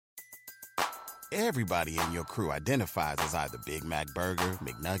Everybody in your crew identifies as either Big Mac Burger,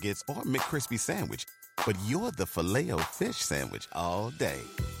 McNuggets, or McCrispy Sandwich. But you're the Filet-O-Fish Sandwich all day.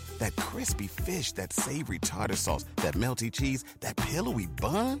 That crispy fish, that savory tartar sauce, that melty cheese, that pillowy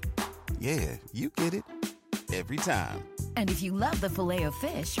bun. Yeah, you get it. Every time. And if you love the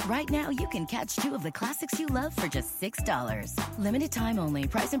Filet-O-Fish, right now you can catch two of the classics you love for just $6. Limited time only.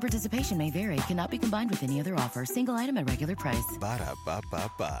 Price and participation may vary. Cannot be combined with any other offer. Single item at regular price.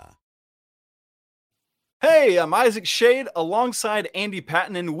 Ba-da-ba-ba-ba. Hey, I'm Isaac Shade alongside Andy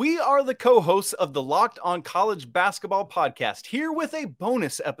Patton, and we are the co-hosts of the Locked On College Basketball Podcast, here with a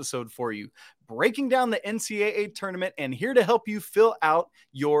bonus episode for you, breaking down the NCAA tournament and here to help you fill out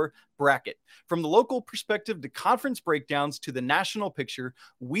your bracket. From the local perspective to conference breakdowns to the national picture,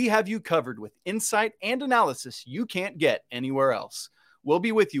 we have you covered with insight and analysis you can't get anywhere else. We'll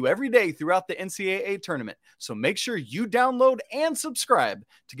be with you every day throughout the NCAA tournament, so make sure you download and subscribe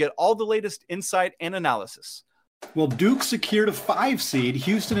to get all the latest insight and analysis. Well, Duke secured a 5 seed.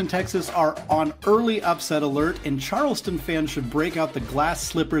 Houston and Texas are on early upset alert, and Charleston fans should break out the glass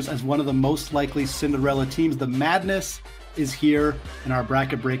slippers as one of the most likely Cinderella teams. The madness is here, and our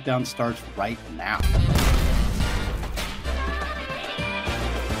bracket breakdown starts right now.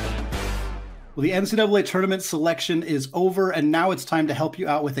 Well, the NCAA tournament selection is over, and now it's time to help you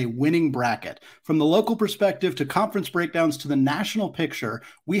out with a winning bracket. From the local perspective to conference breakdowns to the national picture,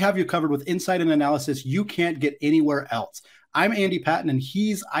 we have you covered with insight and analysis you can't get anywhere else. I'm Andy Patton, and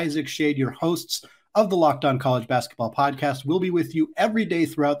he's Isaac Shade, your hosts of the Locked On College Basketball Podcast. We'll be with you every day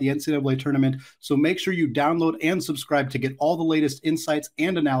throughout the NCAA tournament, so make sure you download and subscribe to get all the latest insights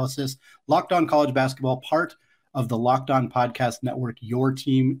and analysis. Locked On College Basketball, part of the Locked On Podcast Network, your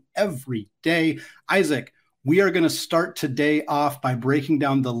team every day. Isaac, we are going to start today off by breaking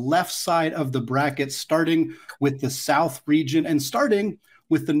down the left side of the bracket, starting with the South region and starting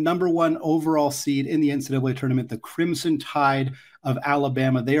with the number 1 overall seed in the NCAA tournament, the Crimson Tide of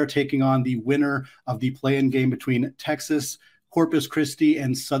Alabama. They are taking on the winner of the play-in game between Texas, Corpus Christi,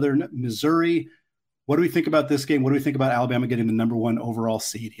 and Southern Missouri. What do we think about this game? What do we think about Alabama getting the number 1 overall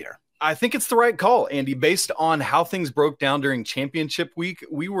seed here? I think it's the right call, Andy. Based on how things broke down during championship week,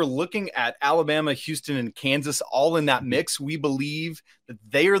 we were looking at Alabama, Houston, and Kansas all in that mix. We believe that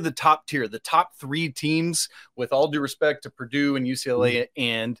they are the top tier, the top 3 teams, with all due respect to Purdue and UCLA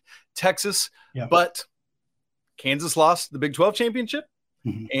and Texas. Yeah. But Kansas lost the Big 12 championship,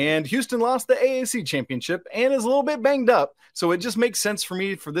 and Houston lost the AAC championship and is a little bit banged up. So it just makes sense for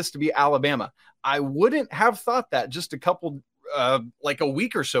me for this to be Alabama. I wouldn't have thought that just like a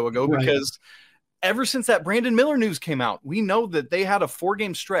week or so ago, because ever since that Brandon Miller news came out, we know that they had a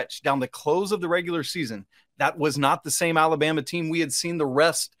 4-game stretch down the close of the regular season. That was not the same Alabama team we had seen the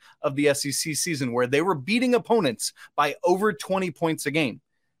rest of the SEC season, where they were beating opponents by over 20 points a game.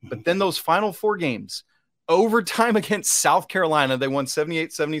 But then those final 4 games, overtime against South Carolina, they won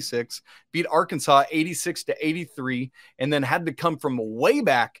 78-76, beat Arkansas 86-83, and then had to come from way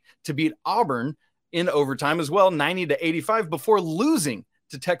back to beat Auburn in overtime as well, 90-85, before losing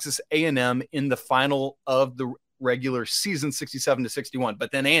to Texas A&M in the final of the regular season, 67-61. But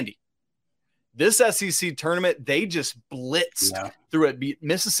then, Andy, this SEC tournament, they just blitzed through it, beat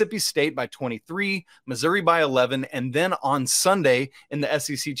Mississippi State by 23, Missouri by 11, and then on Sunday in the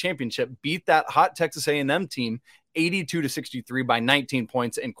SEC championship, beat that hot Texas A&M team 82-63 by 19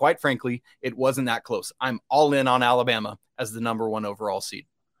 points. And quite frankly, it wasn't that close. I'm all in on Alabama as the number 1 overall seed.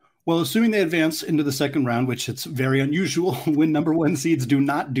 Well, assuming they advance into the second round, which it's very unusual when number 1 seeds do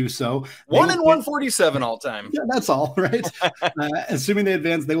not do so. 1-147 all time. Yeah, that's all, right? Assuming they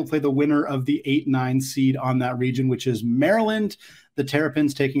advance, they will play the winner of the 8-9 seed on that region, which is Maryland. The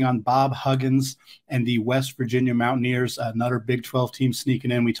Terrapins taking on Bob Huggins and the West Virginia Mountaineers, another Big 12 team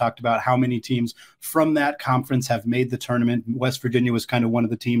sneaking in. We talked about how many teams from that conference have made the tournament. West Virginia was kind of one of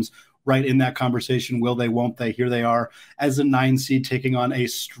the teams right in that conversation. Will they, won't they? Here they are as a 9 seed taking on a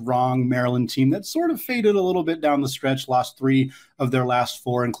strong Maryland team that sort of faded a little bit down the stretch, lost 3 of their last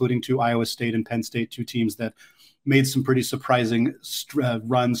 4, including to Iowa State and Penn State, 2 teams that made some pretty surprising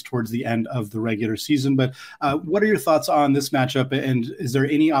runs towards the end of the regular season. But what are your thoughts on this matchup? And is there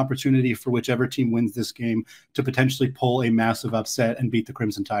any opportunity for whichever team wins this game to potentially pull a massive upset and beat the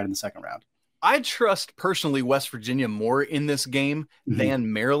Crimson Tide in the second round? I trust personally West Virginia more in this game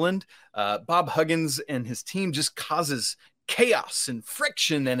than Maryland. Bob Huggins and his team just causes chaos and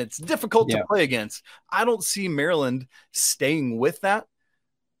friction, and it's difficult to play against. I don't see Maryland staying with that.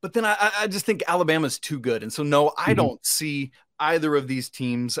 But then I just think Alabama's too good. And so, no, I don't see either of these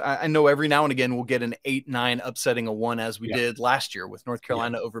teams. I know every now and again we'll get an 8-9 upsetting a 1, as we did last year with North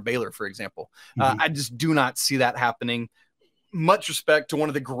Carolina over Baylor, for example. I just do not see that happening. much respect to one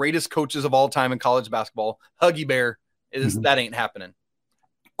of the greatest coaches of all time in college basketball, Huggy Bear, that ain't happening.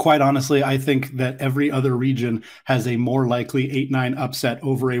 Quite honestly, I think that every other region has a more likely 8-9 upset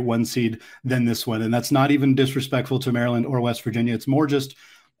over a 1 seed than this one. And that's not even disrespectful to Maryland or West Virginia. It's more just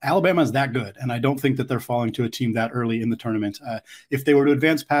Alabama is that good, and I don't think that they're falling to a team that early in the tournament. If they were to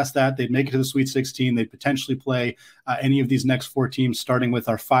advance past that, they'd make it to the Sweet 16. They'd potentially play any of these next 4 teams, starting with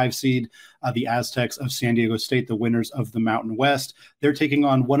our 5 seed, the Aztecs of San Diego State, the winners of the Mountain West. They're taking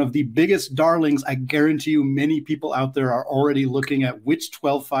on one of the biggest darlings. I guarantee you many people out there are already looking at which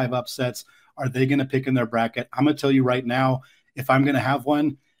 12-5 upsets are they going to pick in their bracket. I'm going to tell you right now, if I'm going to have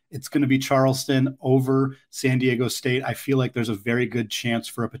one, it's going to be Charleston over San Diego State. I feel like there's a very good chance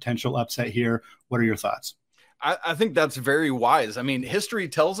for a potential upset here. What are your thoughts? I think that's very wise. I mean, history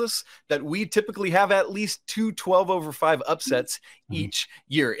tells us that we typically have at least 2 12-over-5 upsets each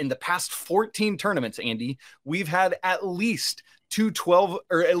year. In the past 14 tournaments, Andy, we've had at least 1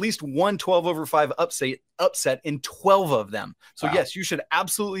 12-over-5 upset in 12 of them. So yes, you should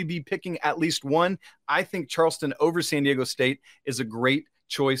absolutely be picking at least one. I think Charleston over San Diego State is a great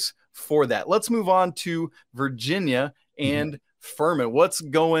choice for that. Let's move on to Virginia and Furman. What's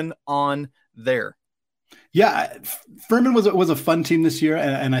going on there? Yeah, Furman was a fun team this year,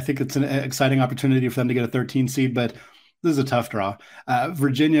 and I think it's an exciting opportunity for them to get a 13 seed, but this is a tough draw.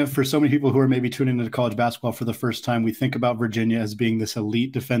 Virginia, for so many people who are maybe tuning into college basketball for the first time, we think about Virginia as being this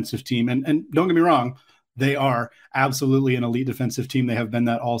elite defensive team, and don't get me wrong, they are absolutely an elite defensive team. They have been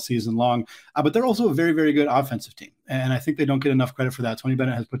that all season long, but they're also a very, very good offensive team. And I think they don't get enough credit for that. Tony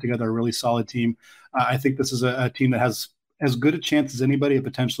Bennett has put together a really solid team. I think this is a team that has as good a chance as anybody of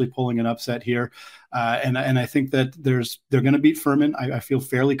potentially pulling an upset here. And I think that they're going to beat Furman. I feel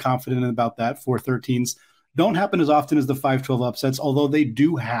fairly confident about that. 4-13s don't happen as often as the 5-12 upsets, although they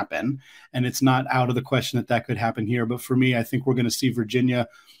do happen. And it's not out of the question that could happen here. But for me, I think we're going to see Virginia,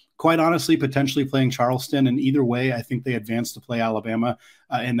 quite honestly, potentially playing Charleston. And either way, I think they advance to play Alabama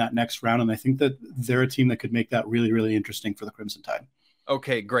in that next round. And I think that they're a team that could make that really, really interesting for the Crimson Tide.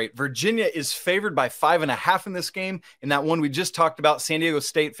 Okay, great. Virginia is favored by 5.5 in this game. In that one we just talked about, San Diego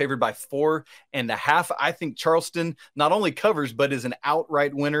State favored by 4.5. I think Charleston not only covers, but is an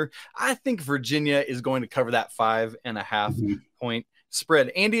outright winner. I think Virginia is going to cover that 5.5 point spread.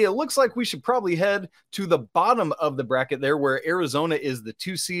 Andy, it looks like we should probably head to the bottom of the bracket there, where Arizona is the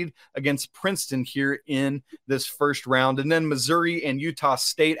 2 seed against Princeton here in this first round. And then Missouri and Utah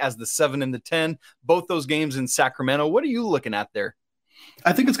State as the 7 and the 10, both those games in Sacramento. What are you looking at there?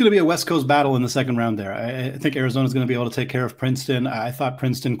 I think it's going to be a West Coast battle in the second round there. I think Arizona is going to be able to take care of Princeton. I thought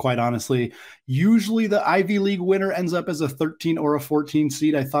Princeton, quite honestly, usually the Ivy League winner ends up as a 13 or a 14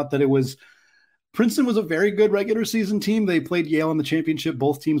 seed. I thought that Princeton was a very good regular season team. They played Yale in the championship.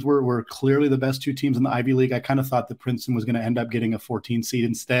 Both teams were clearly the best 2 teams in the Ivy League. I kind of thought that Princeton was going to end up getting a 14 seed.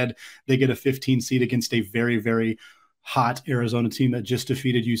 Instead, they get a 15 seed against a very, very hot Arizona team that just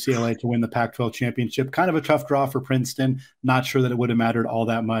defeated UCLA to win the Pac-12 championship. Kind of a tough draw for Princeton. Not sure that it would have mattered all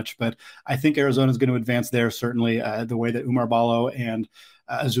that much, but I think Arizona is going to advance there. Certainly the way that Umar Ballo and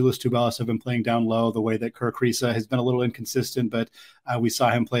Azuolas Tubelis have been playing down low, the way that Kerr Kriisa has been a little inconsistent, but we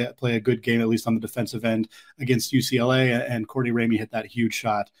saw him play a good game, at least on the defensive end against UCLA, and Courtney Ramey hit that huge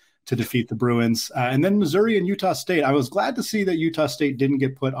shot to defeat the Bruins. And then Missouri and Utah State. I was glad to see that Utah State didn't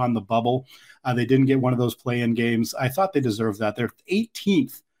get put on the bubble. They didn't get one of those play-in games. I thought they deserved that. They're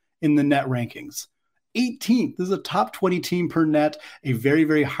 18th in the net rankings. 18th. This is a top 20 team per net, a very,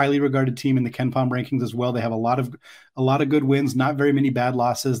 very highly regarded team in the KenPom rankings as well. They have a lot of good wins, not very many bad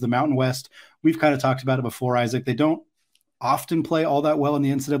losses. The Mountain West, we've kind of talked about it before, Isaac. They don't often play all that well in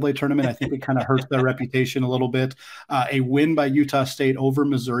the NCAA tournament. I think it kind of hurts their reputation a little bit. A win by Utah State over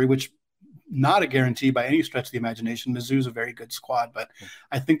Missouri, which not a guarantee by any stretch of the imagination. Mizzou's a very good squad, but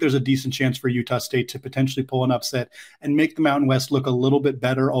I think there's a decent chance for Utah State to potentially pull an upset and make the Mountain West look a little bit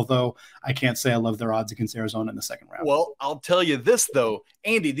better, although I can't say I love their odds against Arizona in the second round. Well, I'll tell you this, though.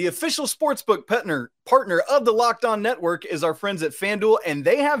 Andy, the official sportsbook partner of the Locked On Network is our friends at FanDuel, and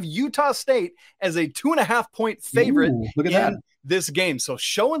they have Utah State as a 2.5-point favorite this game. So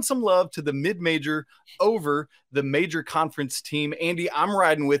showing some love to the mid-major over the major conference team. Andy, I'm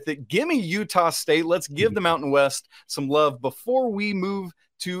riding with it. Give me Utah State. Let's give the Mountain West some love before we move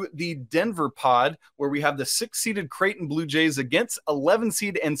to the Denver pod, where we have the 6-seeded Creighton Blue Jays against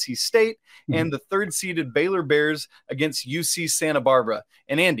 11-seed NC State and the 3rd-seeded Baylor Bears against UC Santa Barbara.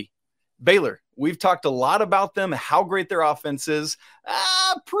 And Andy, Baylor, we've talked a lot about them, how great their offense is.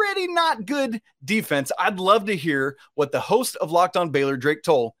 Pretty not good defense. I'd love to hear what the host of Locked On Baylor, Drake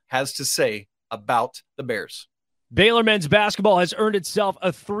Toll, has to say about the Bears. Baylor men's basketball has earned itself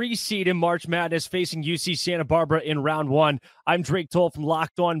a 3 seed in March Madness, facing UC Santa Barbara in round 1. I'm Drake Toll from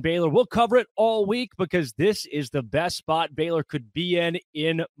Locked On Baylor. We'll cover it all week because this is the best spot Baylor could be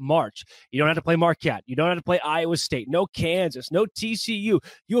in March. You don't have to play Marquette. You don't have to play Iowa State. No Kansas. No TCU.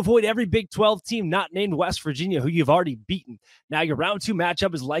 You avoid every Big 12 team not named West Virginia, who you've already beaten. Now your round 2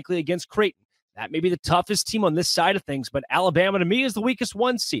 matchup is likely against Creighton. That may be the toughest team on this side of things, but Alabama to me is the weakest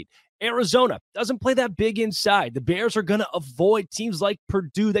 1 seed. Arizona doesn't play that big inside. The Bears are going to avoid teams like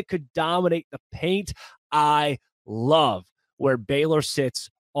Purdue that could dominate the paint. I love where Baylor sits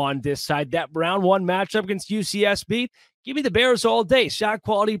on this side. That round 1 matchup against UCSB, give me the Bears all day. Shot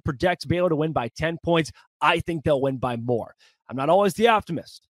quality projects Baylor to win by 10 points. I think they'll win by more. I'm not always the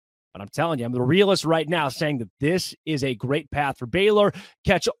optimist, but I'm telling you, I'm the realist right now saying that this is a great path for Baylor.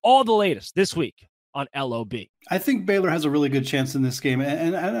 Catch all the latest this week on LOB. I think Baylor has a really good chance in this game.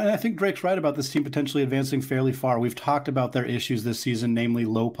 And I think Drake's right about this team potentially advancing fairly far. We've talked about their issues this season, namely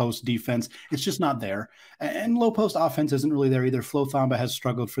low post defense. It's just not there. And low post offense isn't really there either. Flo Thamba has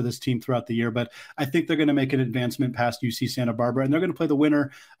struggled for this team throughout the year, but I think they're going to make an advancement past UC Santa Barbara, and they're going to play the winner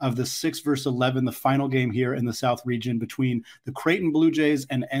of the 6 versus 11, the final game here in the South region between the Creighton Blue Jays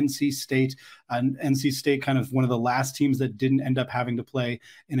and NC State. And NC State, kind of one of the last teams that didn't end up having to play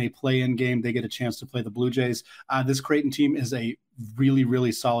in a play-in game. They get a chance to play the Blue Jays. This Creighton team is a really,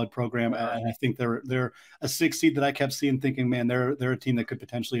 really solid program, and I think they're a 6 seed that I kept seeing, thinking, man, they're a team that could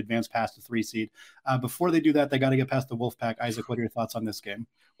potentially advance past the 3 seed. Before they do that, they got to get past the Wolfpack. Isaac, what are your thoughts on this game?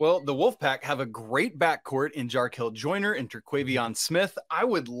 Well, the Wolfpack have a great backcourt in Jarkel Joyner and Terquavion Smith. I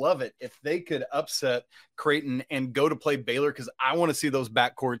would love it if they could upset Creighton and go to play Baylor, because I want to see those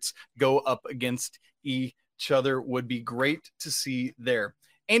backcourts go up against each other. Would be great to see there.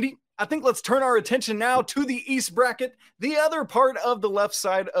 Andy, I think let's turn our attention now to the East bracket, the other part of the left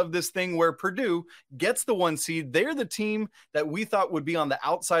side of this thing where Purdue gets the 1 seed. They're the team that we thought would be on the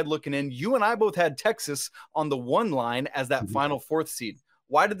outside looking in. You and I both had Texas on the 1 line as that final 4th seed.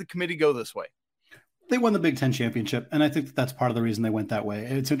 Why did the committee go this way? They won the Big Ten championship, and I think that's part of the reason they went that way.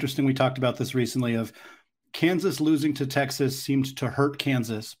 It's interesting. We talked about this recently of Kansas losing to Texas seemed to hurt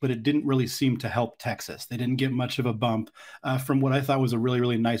Kansas, but it didn't really seem to help Texas. They didn't get much of a bump from what I thought was a really,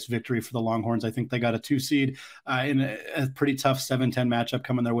 really nice victory for the Longhorns. I think they got a 2 seed in a pretty tough 7-10 matchup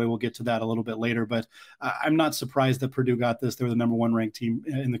coming their way. We'll get to that a little bit later, but I'm not surprised that Purdue got this. They were the number 1 ranked team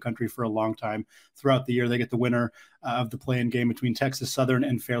in the country for a long time. Throughout the year, they get the winner of the play-in game between Texas Southern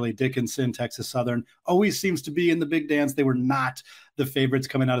and Fairleigh Dickinson. Texas Southern always seems to be in the big dance. They were not the favorites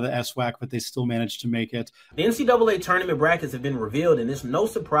coming out of the SWAC, but they still managed to make it. The NCAA tournament brackets have been revealed, and it's no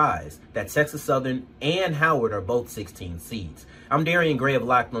surprise that Texas Southern and Howard are both 16 seeds. I'm Darian Gray of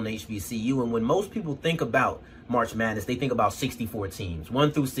Locked On HBCU, and when most people think about March Madness, they think about 64 teams,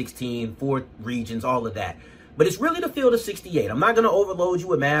 1 through 16, 4 regions, all of that. But it's really the field of 68. I'm not going to overload you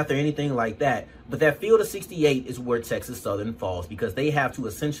with math or anything like that, but that field of 68 is where Texas Southern falls because they have to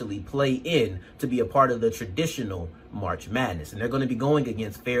essentially play in to be a part of the traditional March Madness. And they're going to be going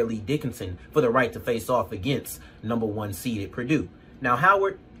against Fairleigh Dickinson for the right to face off against number 1 seeded Purdue. Now,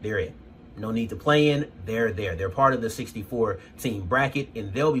 Howard, they're in. No need to play in. They're there. They're part of the 64-team bracket,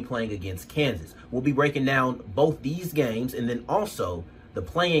 and they'll be playing against Kansas. We'll be breaking down both these games and then also the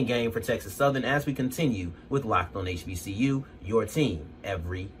play-in game for Texas Southern as we continue with Locked On HBCU, your team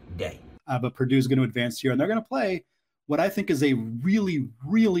every day. But Purdue's going to advance here, and they're going to play what I think is a really,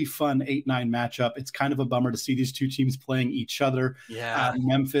 really fun 8-9 matchup. It's kind of a bummer to see these 2 teams playing each other. Yeah.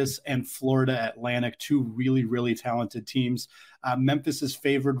 Memphis and Florida Atlantic, 2 really, really talented teams. Memphis is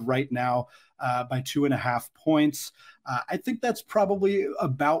favored right now by 2.5 points. I think that's probably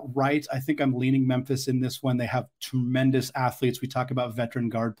about right. I think I'm leaning Memphis in this one. They have tremendous athletes. We talk about veteran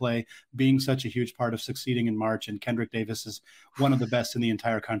guard play being such a huge part of succeeding in March, and Kendrick Davis is one of the best in the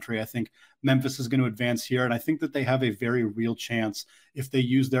entire country. I think Memphis is going to advance here, and I think that they have a very real chance if they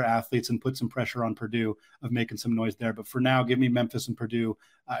use their athletes and put some pressure on Purdue of making some noise there. But for now, give me Memphis and Purdue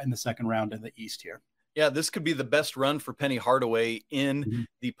in the second round in the East here. Yeah, this could be the best run for Penny Hardaway in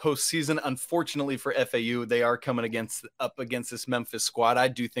the postseason. Unfortunately for FAU, they are coming up against this Memphis squad. I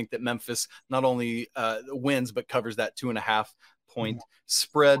do think that Memphis not only wins, but covers that 2.5 point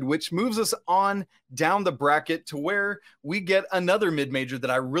spread, which moves us on down the bracket to where we get another mid-major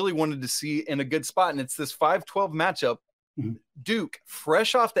that I really wanted to see in a good spot. And it's this 5-12 matchup. Duke,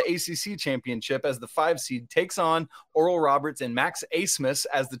 fresh off the ACC championship as the 5 seed, takes on Oral Roberts and Max Abmas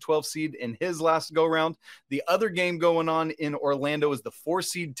as the 12 seed in his last go round. The other game going on in Orlando is the 4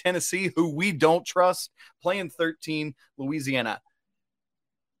 seed Tennessee, who we don't trust, playing 13 Louisiana.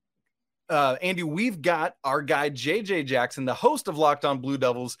 Andy, we've got our guy JJ Jackson, the host of Locked On Blue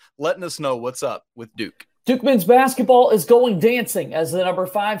Devils, letting us know what's up with Duke. Duke men's basketball is going dancing as the number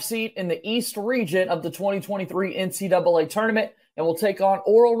 5 seed in the East region of the 2023 NCAA tournament and will take on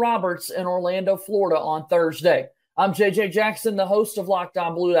Oral Roberts in Orlando, Florida on Thursday. I'm JJ Jackson, the host of Locked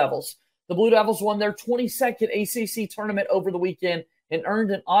On Blue Devils. The Blue Devils won their 22nd ACC tournament over the weekend and earned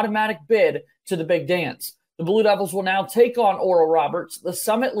an automatic bid to the Big Dance. The Blue Devils will now take on Oral Roberts, the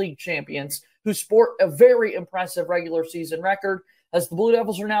Summit League champions, who sport a very impressive regular season record, as the Blue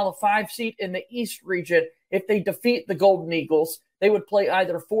Devils are now the 5 seed in the East region. If they defeat the Golden Eagles, they would play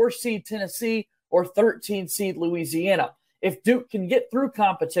either 4 seed Tennessee or 13 seed Louisiana. If Duke can get through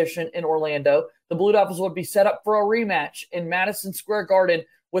competition in Orlando, the Blue Devils would be set up for a rematch in Madison Square Garden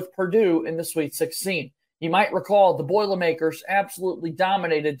with Purdue in the Sweet 16. You might recall the Boilermakers absolutely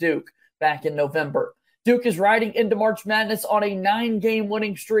dominated Duke back in November. Duke is riding into March Madness on a 9-game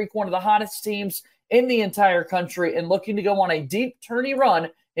winning streak, one of the hottest teams in the entire country, and looking to go on a deep tourney run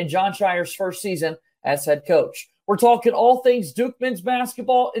in Jon Scheyer's first season as head coach. We're talking all things Duke men's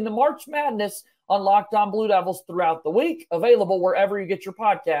basketball in the March Madness on Locked On Blue Devils throughout the week, available wherever you get your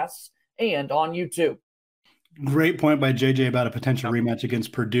podcasts and on YouTube. Great point by JJ about a potential rematch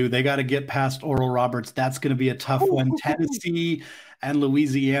against Purdue. They got to get past Oral Roberts. That's going to be a tough one. Tennessee and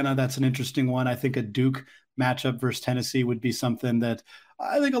Louisiana, that's an interesting one. I think a Duke matchup versus Tennessee would be something that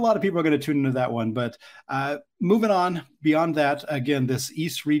I think a lot of people are going to tune into that one. But moving on beyond that, again, this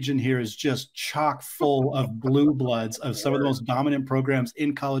East region here is just chock full of blue bloods of some of the most dominant programs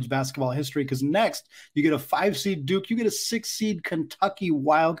in college basketball history. Because next, you get a 5-seed Duke, you get a 6-seed Kentucky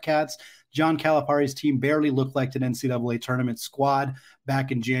Wildcats. John Calipari's team barely looked like an NCAA tournament squad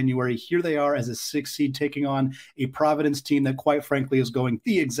back in January. Here they are as a 6 seed taking on a Providence team that, quite frankly, is going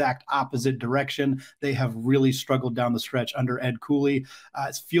the exact opposite direction. They have really struggled down the stretch under Ed Cooley.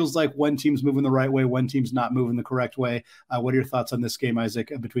 It feels like one team's moving the right way, one team's not moving the correct way. What are your thoughts on this game,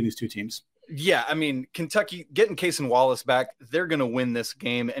 Isaac, between these two teams? Yeah, I mean, Kentucky getting Case and Wallace back, they're going to win this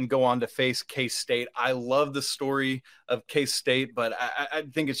game and go on to face K-State. I love the story of K-State, but I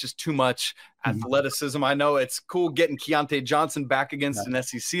think it's just too much athleticism. I know it's cool getting Keontae Johnson back against an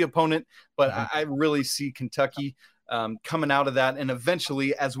SEC opponent, but I really see Kentucky coming out of that. And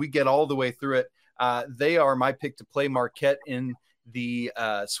eventually, as we get all the way through it, they are my pick to play Marquette in the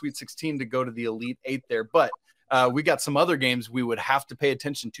Sweet 16 to go to the Elite 8 there. But we got some other games we would have to pay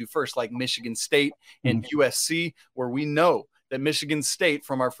attention to first, like Michigan State and USC, where we know that Michigan State,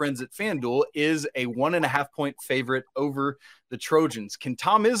 from our friends at FanDuel, is a 1.5-point favorite over the Trojans. Can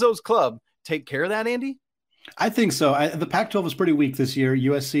Tom Izzo's club take care of that, Andy? I think so. The Pac-12 was pretty weak this year.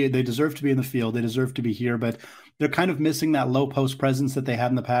 USC, they deserve to be in the field. They deserve to be here, but they're kind of missing that low post presence that they had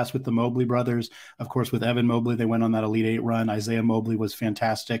in the past with the Mobley brothers. Of course, with Evan Mobley, they went on that Elite 8 run. Isaiah Mobley was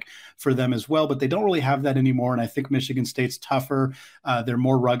fantastic for them as well, but they don't really have that anymore. And I think Michigan State's tougher. They're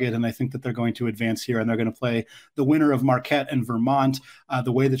more rugged, and I think that they're going to advance here, and they're going to play the winner of Marquette and Vermont.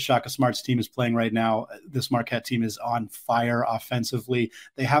 The way that Shaka Smart's team is playing right now, this Marquette team is on fire offensively.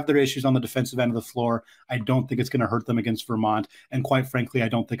 They have their issues on the defensive end of the floor. I don't think it's going to hurt them against Vermont. And quite frankly, I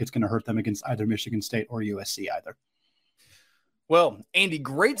don't think it's going to hurt them against either Michigan State or USC either. Well, Andy,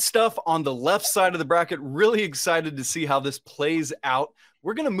 great stuff on the left side of the bracket. Really excited to see how this plays out.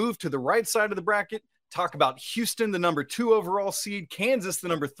 We're going to move to the right side of the bracket, talk about Houston, the number 2 overall seed, Kansas, the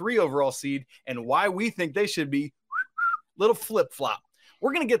number 3 overall seed, and why we think they should be little flip-flop.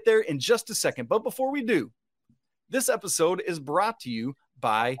 We're going to get there in just a second. But before we do, this episode is brought to you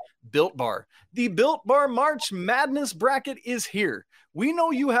by Built Bar. The Built Bar March Madness bracket is here. We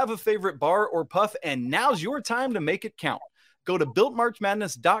know you have a favorite bar or puff, and now's your time to make it count. Go to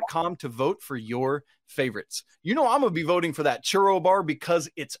BuiltMarchMadness.com to vote for your favorites. You know I'm going to be voting for that churro bar because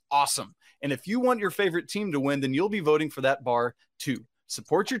it's awesome. And if you want your favorite team to win, then you'll be voting for that bar too.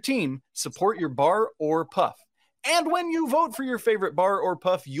 Support your team, support your bar or puff. And when you vote for your favorite bar or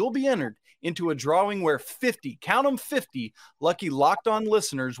puff, you'll be entered into a drawing where 50, count them 50, lucky Locked On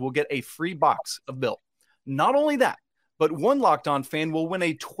listeners will get a free box of Built. Not only that, but one Locked On fan will win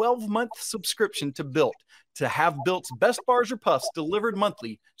a 12-month subscription to Built to have Built's best bars or puffs delivered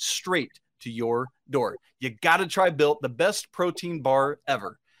monthly straight to your door. You got to try Built, the best protein bar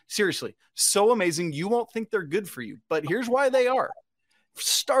ever. Seriously, so amazing you won't think they're good for you, but here's why they are. For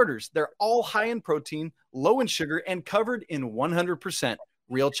starters, they're all high in protein, low in sugar, and covered in 100%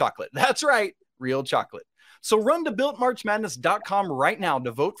 real chocolate. That's right, real chocolate. So run to BuiltMarchMadness.com right now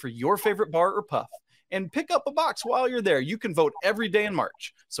to vote for your favorite bar or puff. And pick up a box while you're there. You can vote every day in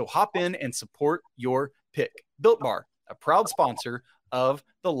March. So hop in and support your pick. Built Bar, a proud sponsor of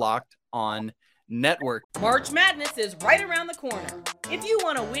the Locked On Network. March Madness is right around the corner. If you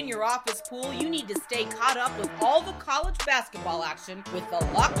want to win your office pool, you need to stay caught up with all the college basketball action with the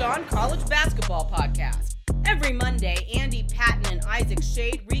Locked On College Basketball Podcast. Every Monday, Andy Patton and Isaac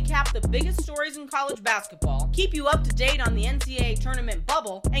Shade recap the biggest stories in college basketball, keep you up to date on the NCAA tournament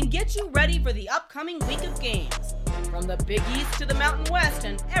bubble, and get you ready for the upcoming week of games. From the Big East to the Mountain West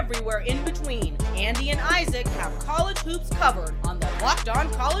and everywhere in between, Andy and Isaac have college hoops covered on the Locked On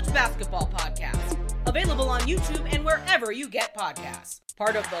College Basketball Podcast. Available on YouTube and wherever you get podcasts.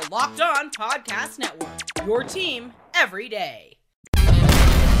 Part of the Locked On Podcast Network. Your team every day.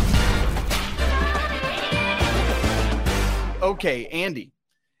 Okay, Andy,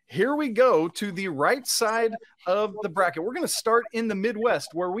 here we go to the right side of the bracket. We're going to start in the Midwest,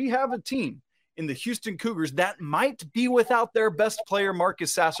 where we have a team in the Houston Cougars that might be without their best player,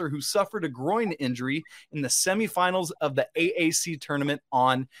 Marcus Sasser, who suffered a groin injury in the semifinals of the AAC tournament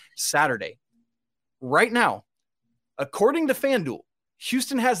on Saturday. Right now, according to FanDuel,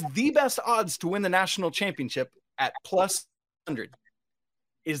 Houston has the best odds to win the national championship at plus 100.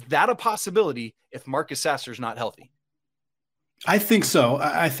 Is that a possibility if Marcus Sasser is not healthy? I think so.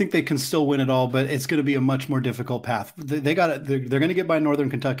 I think they can still win it all, but it's going to be a much more difficult path. They're going to get by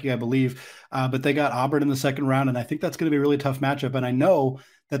Northern Kentucky, I believe, but they got Auburn in the second round, and I think that's going to be a really tough matchup. And I know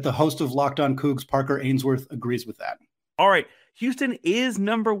that the host of Locked On Cougs, Parker Ainsworth, agrees with that. All right, Houston is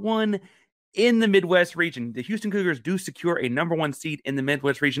number one in the Midwest region. The Houston Cougars do secure a number one seed in the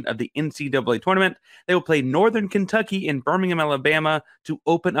Midwest region of the NCAA tournament. They will play Northern Kentucky in Birmingham, Alabama to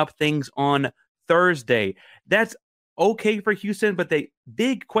open up things on Thursday. That's okay for Houston, but the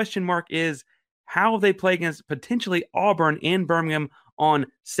big question mark is how they play against potentially Auburn in Birmingham on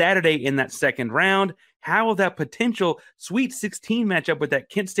Saturday in that second round. How will that potential Sweet 16 matchup with that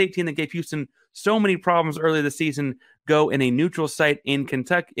Kent State team that gave Houston so many problems earlier this season go in a neutral site in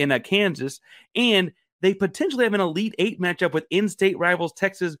Kentucky, in Kansas? And they potentially have an Elite Eight matchup with in-state rivals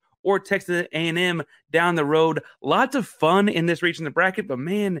Texas or Texas A&M down the road. Lots of fun in this region of the bracket, but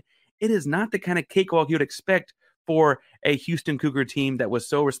man, it is not the kind of cakewalk you'd expect for a Houston Cougar team that was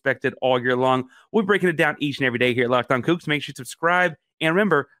so respected all year long. We're breaking it down each and every day here at Locked On Cougs. Make sure you subscribe. And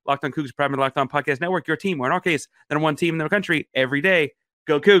remember, Locked On Cougs is proud of the Locked On Podcast Network, your team, or in our case, the number one team in the country every day.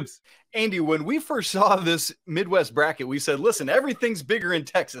 Go Cougs. Andy, when we first saw this Midwest bracket, we said, listen, everything's bigger in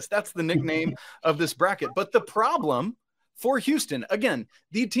Texas. That's the nickname of this bracket. But the problem for Houston, again,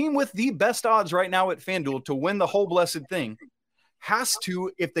 the team with the best odds right now at FanDuel to win the whole blessed thing, has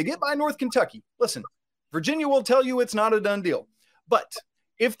to, if they get by North Kentucky, listen, Virginia will tell you it's not a done deal. But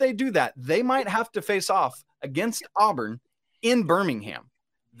if they do that, they might have to face off against Auburn in Birmingham.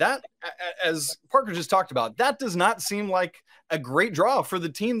 That, as Parker just talked about, that does not seem like a great draw for the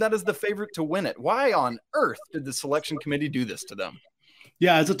team that is the favorite to win it. Why on earth did the selection committee do this to them?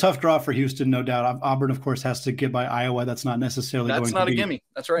 Yeah, it's a tough draw for Houston, no doubt. Auburn, of course, has to get by Iowa. That's not necessarily going to be. That's not a gimme.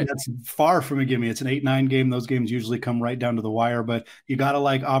 That's right. That's far from a gimme. It's an 8-9 game. Those games usually come right down to the wire, but you got to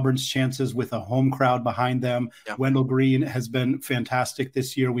like Auburn's chances with a home crowd behind them. Yeah. Wendell Green has been fantastic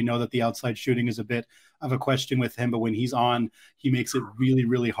this year. We know that the outside shooting is a bit of a question with him, but when he's on, he makes it really,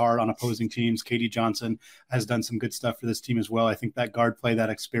 really hard on opposing teams. Katie Johnson has done some good stuff for this team as well. I think that guard play,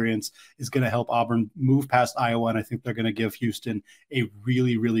 that experience is going to help Auburn move past Iowa, and I think they're going to give Houston a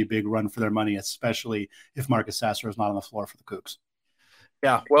really, really big run for their money, especially if Marcus Sasser is not on the floor for the Cougs.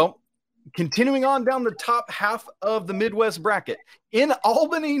 Yeah, well, continuing on down the top half of the Midwest bracket, in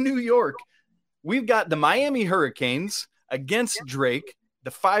Albany, New York, we've got the Miami Hurricanes against Drake, the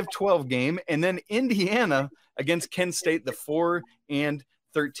 5-12 game, and then Indiana against Kent State, the 4-13.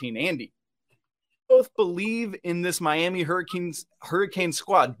 Andy, both believe in this Miami Hurricane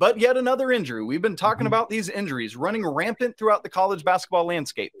squad, but yet another injury. We've been talking about these injuries running rampant throughout the college basketball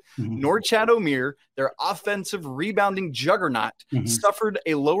landscape. Norchad Omier, their offensive rebounding juggernaut, suffered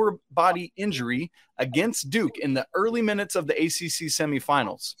a lower body injury against Duke in the early minutes of the ACC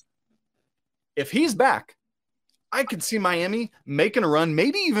semifinals. If he's back, I could see Miami making a run,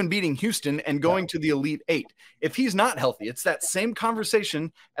 maybe even beating Houston and going to the Elite Eight. If he's not healthy, it's that same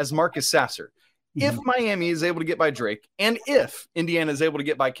conversation as Marcus Sasser. If Miami is able to get by Drake, and if Indiana is able to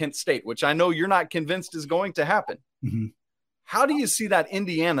get by Kent State, which I know you're not convinced is going to happen, how do you see that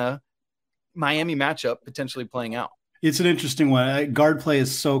Indiana-Miami matchup potentially playing out? It's an interesting one. Guard play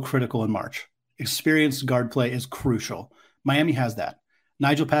is so critical in March. Experienced guard play is crucial. Miami has that.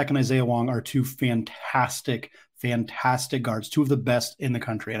 Nigel Pack and Isaiah Wong are two fantastic guards, two of the best in the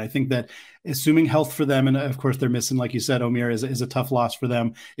country. And I think that assuming health for them, and of course they're missing, like you said, Omier is a tough loss for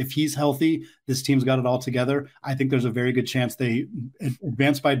them. If he's healthy, this team's got it all together. I think there's a very good chance they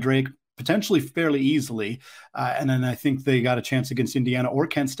advance by Drake, potentially fairly easily. And then I think they got a chance against Indiana or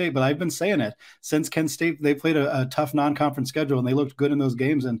Kent State, but I've been saying it since Kent State, they played a tough non-conference schedule and they looked good in those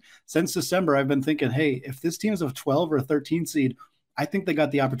games. And since December, I've been thinking, hey, if this team is a 12 or a 13 seed, I think they got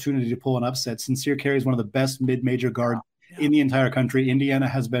the opportunity to pull an upset. Sincere Carry is one of the best mid-major guards in the entire country. Indiana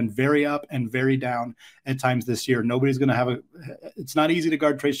has been very up and very down at times this year. Nobody's going to it's not easy to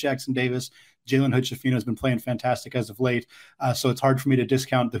guard Trace Jackson Davis. Jalen Hood-Schifino has been playing fantastic as of late. So it's hard for me to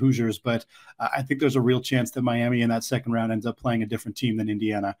discount the Hoosiers, but I think there's a real chance that Miami in that second round ends up playing a different team than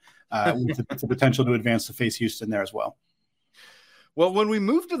Indiana with the potential to advance to face Houston there as well. Well, when we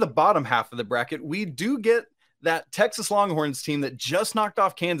move to the bottom half of the bracket, we do get that Texas Longhorns team that just knocked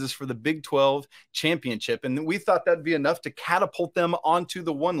off Kansas for the Big 12 championship. And we thought that'd be enough to catapult them onto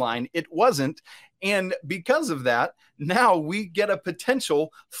the one line. It wasn't. And because of that, now we get a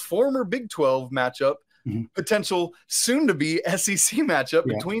potential former Big 12 matchup, potential soon to be SEC matchup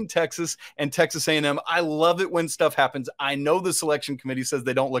between Texas and Texas A&M. I love it when stuff happens. I know the selection committee says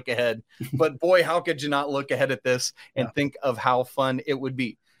they don't look ahead, but boy, how could you not look ahead at this and think of how fun it would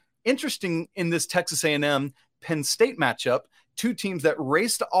be? Interesting in this Texas A&M Penn State matchup, two teams that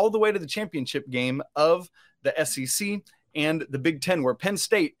raced all the way to the championship game of the SEC and the Big Ten, where Penn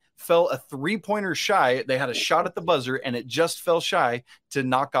State fell a three-pointer shy. They had a shot at the buzzer, and it just fell shy to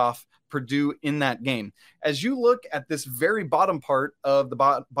knock off Purdue in that game. As you look at this very bottom part of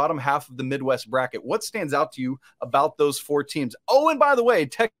the bottom half of the Midwest bracket, what stands out to you about those four teams? Oh, and by the way,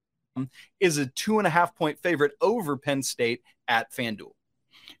 Texas is a 2.5-point favorite over Penn State at FanDuel.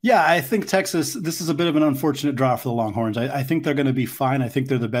 Yeah, I think Texas, this is a bit of an unfortunate draw for the Longhorns. I think they're going to be fine. I think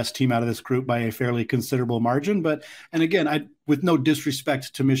they're the best team out of this group by a fairly considerable margin. And again, with no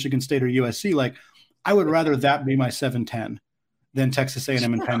disrespect to Michigan State or USC, like I would rather that be my 7-10 than Texas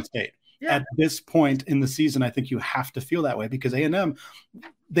A&M and Penn State. Yeah. At this point in the season, I think you have to feel that way because A&M,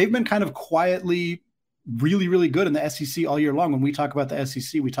 they've been kind of quietly really, really good in the SEC all year long. When we talk about the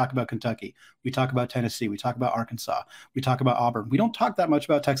SEC, we talk about Kentucky, we talk about Tennessee, we talk about Arkansas, we talk about Auburn. We don't talk that much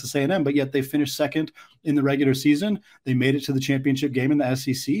about Texas A&M, but yet they finished second in the regular season. They made it to the championship game in the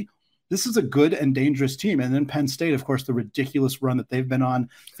SEC. This is a good and dangerous team. And then Penn State, of course, the ridiculous run that they've been on.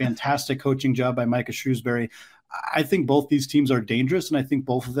 Fantastic coaching job by Micah Shrewsbury. I think both these teams are dangerous, and I think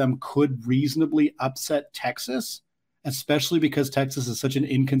both of them could reasonably upset Texas, especially because Texas is such an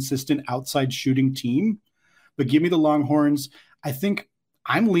inconsistent outside shooting team. But give me the Longhorns. I think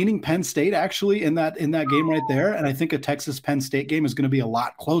I'm leaning Penn State actually in that game right there. And I think a Texas-Penn State game is going to be a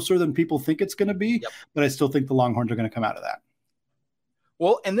lot closer than people think it's going to be. Yep. But I still think the Longhorns are going to come out of that.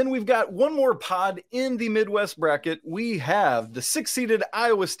 Well, and then we've got one more pod in the Midwest bracket. We have the 6-seeded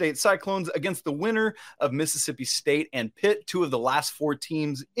Iowa State Cyclones against the winner of Mississippi State and Pitt, two of the last four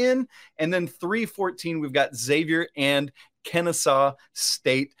teams in. And then 3-14, we've got Xavier and Kennesaw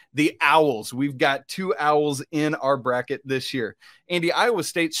State, the Owls. We've got two Owls in our bracket this year. Andy, Iowa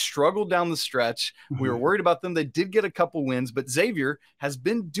State struggled down the stretch. We were worried about them. They did get a couple wins, but Xavier has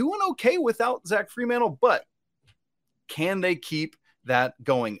been doing okay without Zach Freemantle. But can they keep that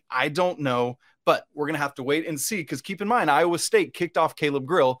going? I don't know, but we're going to have to wait and see, because keep in mind, Iowa State kicked off Caleb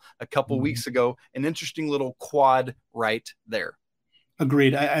Grill a couple weeks ago. An interesting little quad right there.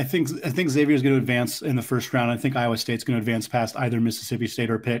 Agreed. I think Xavier is going to advance in the first round. I think Iowa State's going to advance past either Mississippi State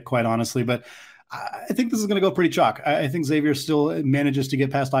or Pitt, quite honestly. But I think this is going to go pretty chalk. I think Xavier still manages to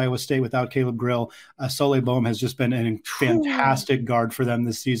get past Iowa State without Caleb Grill. Soleil Boehm has just been a fantastic guard for them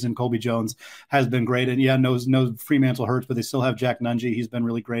this season. Colby Jones has been great. And yeah, no Freemantle hurts, but they still have Jack Nunge. He's been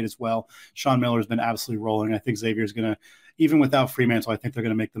really great as well. Sean Miller has been absolutely rolling. I think Xavier's going to, even without Freemantle, I think they're going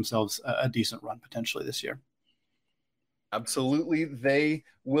to make themselves a decent run potentially this year. Absolutely, they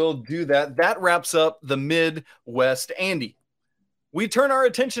will do that. That wraps up the Midwest. Andy, we turn our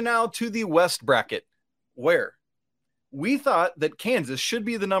attention now to the West bracket, where we thought that Kansas should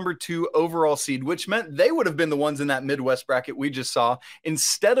be the number 2 overall seed, which meant they would have been the ones in that Midwest bracket we just saw,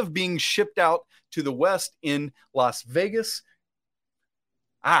 instead of being shipped out to the West in Las Vegas.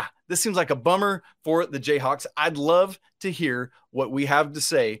 This seems like a bummer for the Jayhawks. I'd love to hear what we have to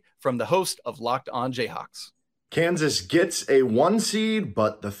say from the host of Locked On Jayhawks. Kansas gets a 1 seed,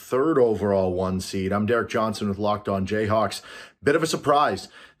 but the 3rd overall 1 seed. I'm Derek Johnson with Locked On Jayhawks. Bit of a surprise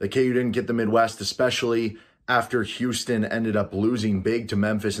that KU didn't get the Midwest, especially after Houston ended up losing big to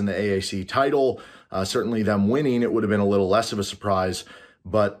Memphis in the AAC title. Certainly them winning, it would have been a little less of a surprise.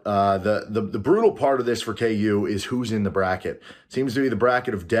 But the brutal part of this for KU is who's in the bracket. Seems to be the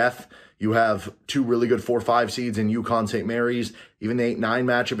bracket of death. You have 2 really good 4-5 seeds in UConn, St. Mary's. Even the 8-9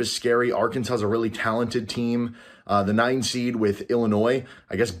 matchup is scary. Arkansas is a really talented team. The 9 seed with Illinois,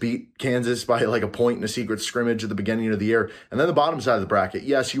 I guess, beat Kansas by like a point in a secret scrimmage at the beginning of the year. And then the bottom side of the bracket,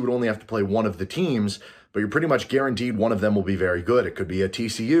 yes, you would only have to play one of the teams, but you're pretty much guaranteed one of them will be very good. It could be a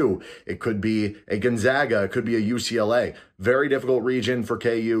TCU. It could be a Gonzaga. It could be a UCLA. Very difficult region for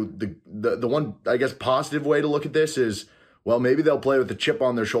KU. The one, I guess, positive way to look at this is, well, maybe they'll play with a chip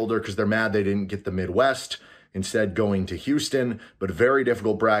on their shoulder because they're mad they didn't get the Midwest, instead going to Houston. But a very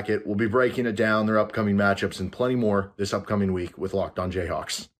difficult bracket. We'll be breaking it down, their upcoming matchups, and plenty more this upcoming week with Locked On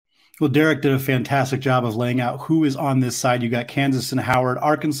Jayhawks. Well, Derek did a fantastic job of laying out who is on this side. You got Kansas and Howard.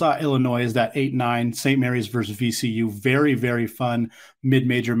 Arkansas, Illinois is that 8-9. St. Mary's versus VCU. Very, very fun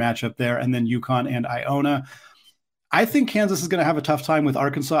mid-major matchup there. And then UConn and Iona. I think Kansas is going to have a tough time with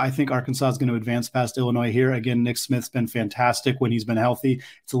Arkansas. I think Arkansas is going to advance past Illinois here. Again, Nick Smith's been fantastic when he's been healthy.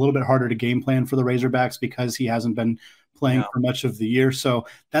 It's a little bit harder to game plan for the Razorbacks because he hasn't been playing for much of the year. So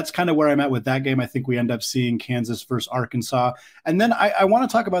that's kind of where I'm at with that game. I think we end up seeing Kansas versus Arkansas. And then I want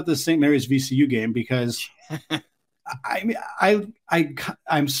to talk about this St. Mary's VCU game because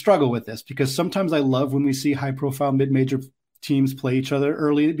I'm struggle with this because sometimes I love when we see high profile mid-major teams play each other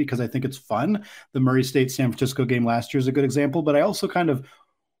early because I think it's fun. The Murray State San Francisco game last year is a good example, but I also kind of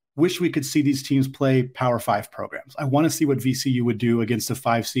wish we could see these teams play Power 5 programs. I want to see what VCU would do against a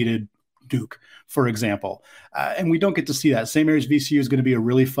 5-seeded Duke, for example. And we don't get to see that. St. Mary's VCU is going to be a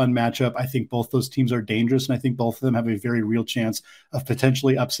really fun matchup. I think both those teams are dangerous, and I think both of them have a very real chance of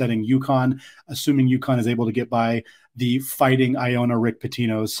potentially upsetting UConn, assuming UConn is able to get by the fighting Iona Rick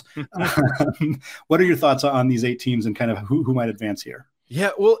Pitino's. What are your thoughts on these 8 teams and kind of who might advance here?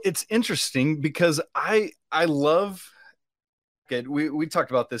 Yeah, well, it's interesting because I love – we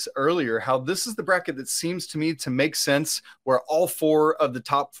talked about this earlier, how this is the bracket that seems to me to make sense where all 4 of the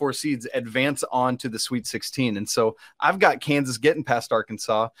top 4 seeds advance on to the Sweet 16. And so I've got Kansas getting past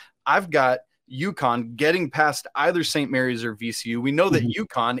Arkansas. I've got UConn getting past either St. Mary's or VCU. We know that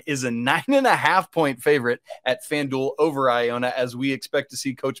UConn is a 9.5-point favorite at FanDuel over Iona, as we expect to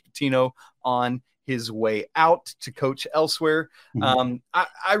see Coach Pitino on his way out to coach elsewhere.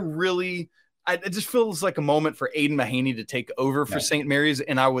 It just feels like a moment for Aiden Mahaney to take over for St. Mary's,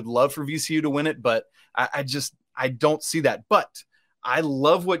 and I would love for VCU to win it, but I don't see that. But I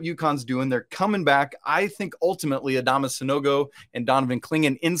love what UConn's doing. They're coming back. I think ultimately Adama Sanogo and Donovan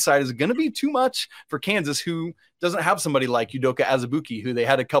Clingan inside is going to be too much for Kansas, who doesn't have somebody like Udoka Azubuike, who they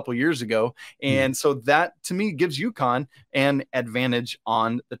had a couple years ago. And so that, to me, gives UConn an advantage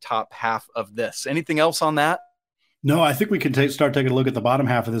on the top half of this. Anything else on that? No, I think we can start taking a look at the bottom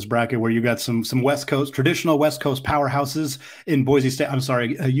half of this bracket where you got some West Coast, traditional West Coast powerhouses in Boise State. I'm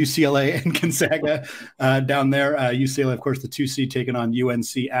sorry, UCLA and Gonzaga down there. UCLA, of course, the 2 seed taking on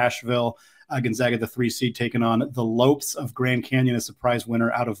UNC Asheville. Gonzaga, the 3 seed, taking on the Lopes of Grand Canyon, a surprise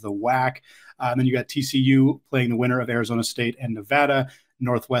winner out of the WAC. And then you got TCU playing the winner of Arizona State and Nevada.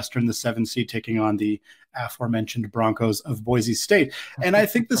 Northwestern, the 7 seed, taking on the aforementioned Broncos of Boise State. And I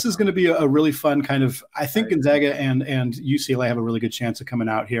think this is going to be a really fun kind of, I think Gonzaga and UCLA have a really good chance of coming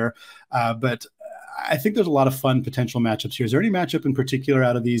out here. But I think there's a lot of fun potential matchups here. Is there any matchup in particular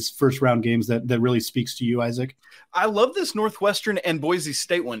out of these first round games that really speaks to you, Isaac? I love this Northwestern and Boise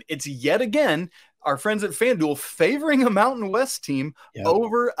State one. It's yet again our friends at FanDuel favoring a Mountain West team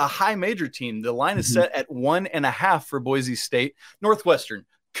over a high major team. The line is set at 1.5 for Boise State. Northwestern,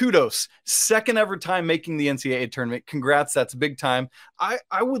 kudos. Second ever time making the NCAA tournament. Congrats. That's big time. I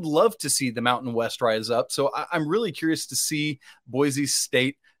would love to see the Mountain West rise up. So I'm really curious to see Boise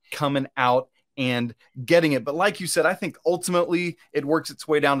State coming out and getting it. But like you said, I think ultimately it works its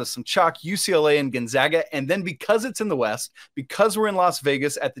way down to some chalk, UCLA and Gonzaga. And then because it's in the West, because we're in Las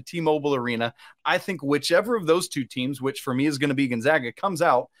Vegas at the T-Mobile Arena, I think whichever of those 2 teams, which for me is going to be Gonzaga, comes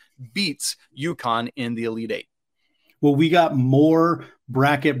out, beats UConn in the Elite 8. Well, we got more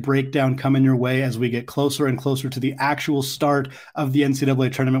bracket breakdown coming your way as we get closer and closer to the actual start of the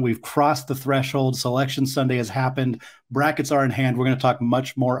NCAA tournament. We've crossed the threshold. Selection Sunday has happened. Brackets are in hand. We're going to talk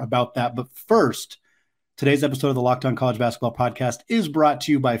much more about that. But first, today's episode of the Locked On College Basketball Podcast is brought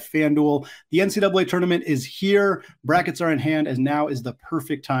to you by FanDuel. The NCAA tournament is here. Brackets are in hand, and now is the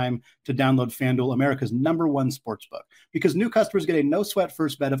perfect time to download FanDuel, America's #1 sportsbook, because new customers get a no-sweat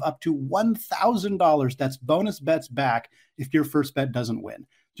first bet of up to $1,000. That's bonus bets back if your first bet doesn't win.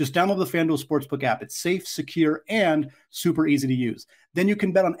 Just download the FanDuel Sportsbook app. It's safe, secure, and super easy to use. Then you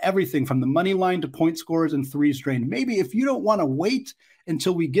can bet on everything from the money line to point scores and threes drained. Maybe if you don't want to wait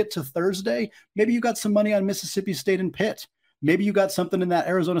until we get to Thursday, maybe you got some money on Mississippi State and Pitt. Maybe you got something in that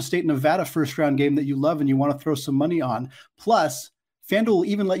Arizona State Nevada first round game that you love and you want to throw some money on. Plus, FanDuel will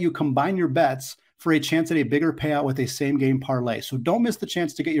even let you combine your bets for a chance at a bigger payout with a same-game parlay. So don't miss the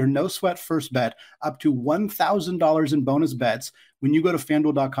chance to get your no-sweat first bet up to $1,000 in bonus bets when you go to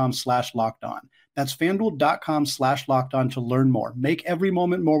FanDuel.com/lockedon. That's FanDuel.com/lockedon to learn more. Make every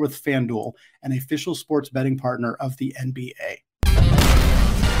moment more with FanDuel, an official sports betting partner of the NBA.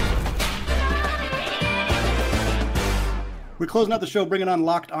 We're closing out the show, bringing on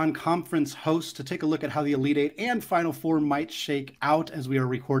Locked On Conference hosts to take a look at how the Elite Eight and Final Four might shake out as we are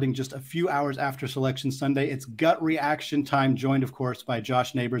recording just a few hours after Selection Sunday. It's gut reaction time, joined, of course, by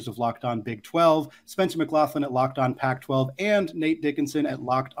Josh Neighbors of Locked On Big 12, Spencer McLaughlin at Locked On Pac-12, and Nate Dickinson at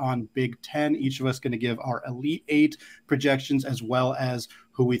Locked On Big 10. Each of us going to give our Elite Eight projections as well as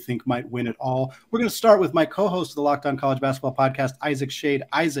who we think might win it all. We're going to start with my co-host of the Locked On College Basketball Podcast, Isaac Shade.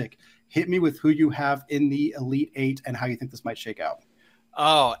 Isaac, hit me with who you have in the Elite Eight and how you think this might shake out.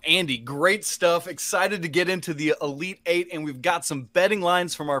 Oh, Andy, great stuff. Excited to get into the Elite Eight, and we've got some betting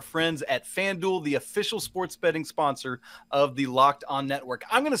lines from our friends at FanDuel, the official sports betting sponsor of the Locked On Network.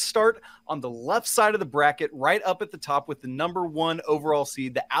 I'm going to start on the left side of the bracket, right up at the top with the number 1 overall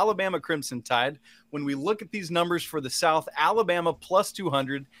seed, the Alabama Crimson Tide. When we look at these numbers for the South, Alabama plus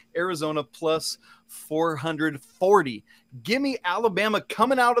 200, Arizona plus 440. Give me Alabama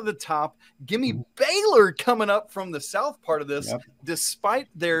coming out of the top. Give me Baylor coming up from the South part of this, despite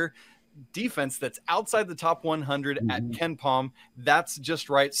their defense that's outside the top 100 at Ken Palm. That's just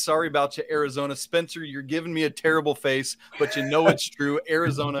right. Sorry about you, Arizona. Spencer, you're giving me a terrible face, but you know it's true.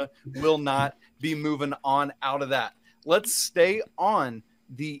 Arizona will not be moving on out of that. Let's stay on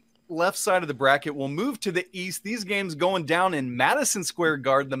the left side of the bracket. We'll move to the east. These games going down in Madison Square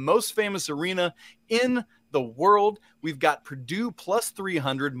Garden, the most famous arena in the world. We've got Purdue plus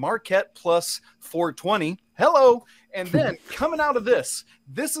 300, Marquette plus 420. Hello. And then coming out of this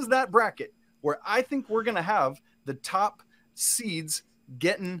is that bracket where I think we're going to have the top seeds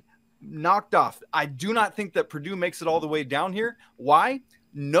getting knocked off. I do not think that Purdue makes it all the way down here. Why?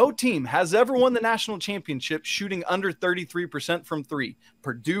 No team has ever won the national championship shooting under 33% from three.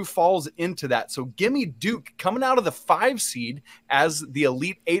 Purdue falls into that. So give me Duke coming out of the 5 seed as the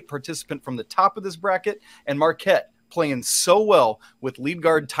Elite 8 participant from the top of this bracket, and Marquette playing so well with lead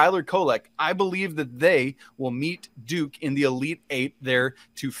guard Tyler Kolek. I believe that they will meet Duke in the Elite 8 there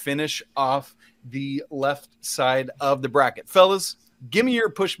to finish off the left side of the bracket. Fellas, give me your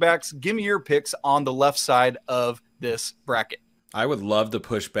pushbacks. Give me your picks on the left side of this bracket. I would love to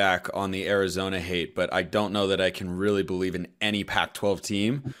push back on the Arizona hate, but I don't know that I can really believe in any Pac-12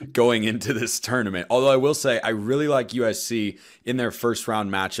 team going into this tournament. Although I will say I really like USC in their first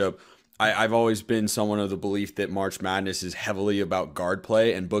round matchup. I've always been someone of the belief that March Madness is heavily about guard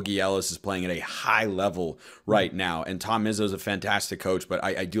play, and Boogie Ellis is playing at a high level right now. And Tom Izzo is a fantastic coach, but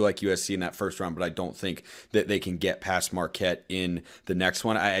I do like USC in that first round, but I don't think that they can get past Marquette in the next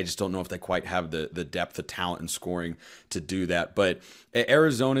one. I just don't know if they quite have the depth of talent and scoring to do that. But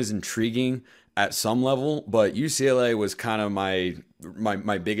Arizona is intriguing at some level, but UCLA was kind of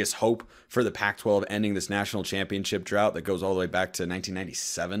my biggest hope for the Pac-12 ending this national championship drought that goes all the way back to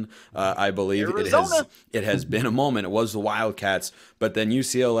 1997. I believe it has been a moment. It was the Wildcats, but then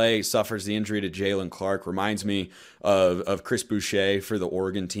UCLA suffers the injury to Jalen Clark. Reminds me of Chris Boucher for the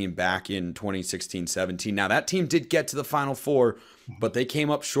Oregon team back in 2016-17. Now that team did get to the Final Four, but they came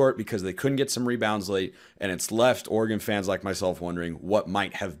up short because they couldn't get some rebounds late, and it's left Oregon fans like myself wondering what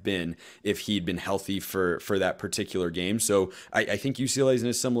might have been if he'd been healthy for that particular game. So I think UCLA is in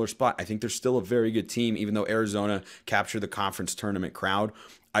a similar spot. I think they're still a very good team, even though Arizona captured the conference tournament crowd.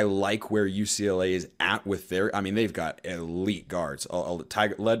 I like where UCLA is at with they've got elite guards,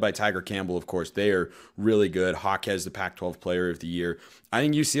 led by Tiger Campbell, of course. They are really good. Hawk has the Pac-12 Player of the Year. I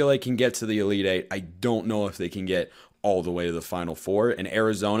think UCLA can get to the Elite 8. I don't know if they can get all the way to the Final Four. And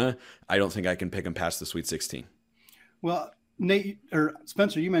Arizona, I don't think I can pick them past the Sweet 16. Well, Nate or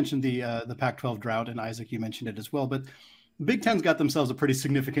Spencer, you mentioned the Pac-12 drought, and Isaac, you mentioned it as well. But the Big Ten's got themselves a pretty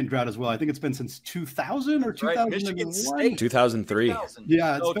significant drought as well. I think it's been since 2000 or 2001. Michigan State. 2003. 2000.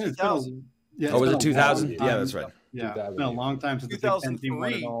 Yeah, it's been 2000. Was it 2000? Yeah, that's right. Yeah, it's been a long time since the Big Ten team won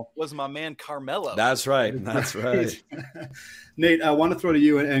it 2003 all. was my man Carmelo. That's right. That's right. Nate, I want to throw to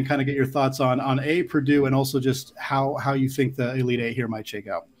you and kind of get your thoughts on Purdue, and also just how you think the Elite 8 here might shake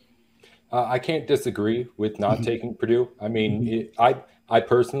out. I can't disagree with not taking Purdue. I mean, I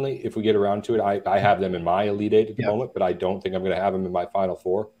personally, if we get around to it, I have them in my Elite 8 at the moment, but I don't think I'm going to have them in my Final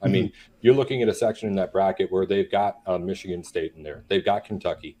Four. I mean, you're looking at a section in that bracket where they've got Michigan State in there. They've got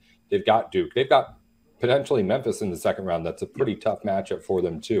Kentucky. They've got Duke. They've got potentially Memphis in the second round. That's a pretty tough matchup for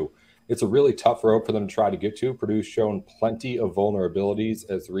them, too. It's a really tough road for them to try to get to. Purdue's shown plenty of vulnerabilities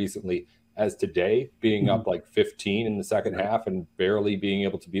as recently as today, being up like 15 in the second half and barely being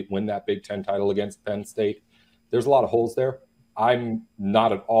able to win that Big Ten title against Penn State. There's a lot of holes there. I'm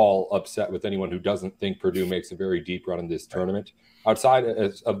not at all upset with anyone who doesn't think Purdue makes a very deep run in this tournament. Outside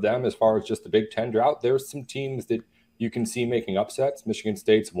of them, as far as just the Big Ten drought, there's some teams that you can see making upsets. Michigan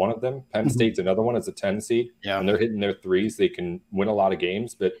State's one of them. Penn State's another one as a 10 seed. Yeah. When they're hitting their threes, they can win a lot of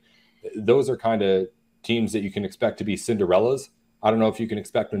games. But those are kind of teams that you can expect to be Cinderellas. I don't know if you can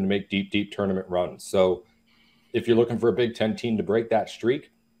expect them to make deep tournament runs. So if you're looking for a Big Ten team to break that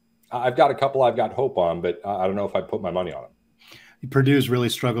streak, I've got a couple I've got hope on, but I don't know if I'd put my money on them. Purdue's really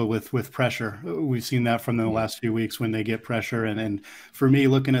struggled with pressure. We've seen that from the last few weeks when they get pressure. And for me,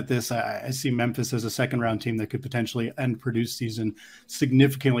 looking at this, I see Memphis as a second-round team that could potentially end Purdue's season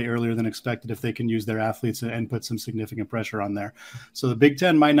significantly earlier than expected if they can use their athletes and put some significant pressure on there. So the Big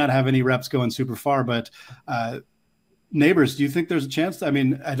Ten might not have any reps going super far, but Neighbors, do you think there's a chance? I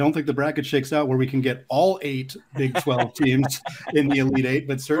mean, I don't think the bracket shakes out where we can get all 8 Big 12 teams in the Elite Eight,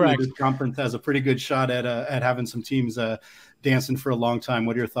 but certainly this conference has a pretty good shot at having some teams dancing for a long time.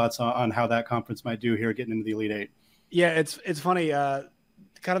 What are your thoughts on how that conference might do here getting into the Elite Eight? Yeah, it's funny. Kind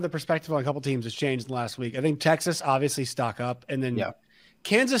of the perspective on a couple teams has changed in the last week. I think Texas obviously stock up, and then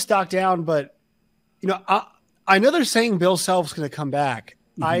Kansas stock down. But I know they're saying Bill Self's going to come back.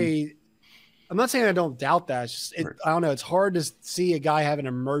 Mm-hmm. I'm not saying I don't doubt that. It's just, I don't know. It's hard to see a guy have an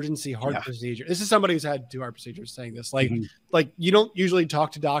emergency heart procedure. This is somebody who's had 2 heart procedures saying this. Like you don't usually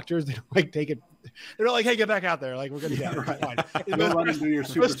talk to doctors. They don't take it. They're not like, hey, get back out there. Like, we're going to do it.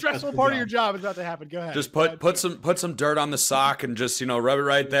 The stressful part of your job is about to happen. Go ahead. Just put some dirt on the sock and just, rub it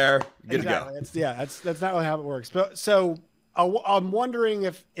right there. Good to go. That's not really how it works. But so I'm wondering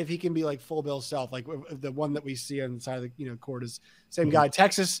if he can be like full Bill Self, like the one that we see on the side of the court is same guy.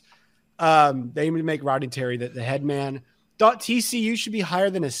 Texas. They aim to make Rodney Terry the head man. Thought TCU should be higher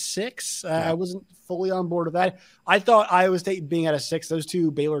than a 6. I wasn't fully on board with that. I thought Iowa State being at a 6, those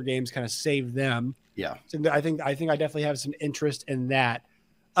 2 Baylor games kind of saved them. Yeah. So I think I definitely have some interest in that.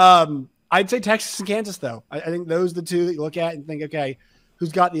 I'd say Texas and Kansas, though. I think those are the 2 that you look at and think, okay,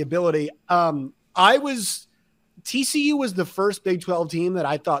 who's got the ability? TCU was the first Big 12 team that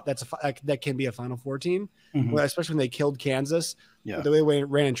I thought that can be a Final Four team, especially when they killed Kansas. Yeah. The way they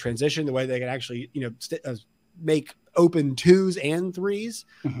ran in transition, the way they could actually, make open 2s and 3s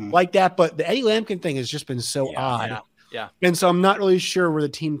like that. But the Eddie Lampkin thing has just been so odd. Yeah. And so I'm not really sure where the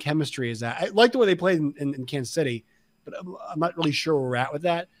team chemistry is at. I like the way they played in Kansas City, but I'm not really sure where we're at with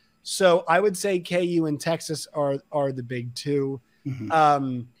that. So I would say KU and Texas are the big 2.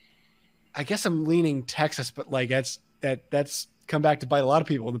 I guess I'm leaning Texas, but like that's come back to bite a lot of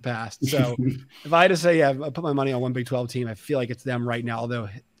people in the past. So if I had to say, I put my money on one Big 12 team, I feel like it's them right now. Although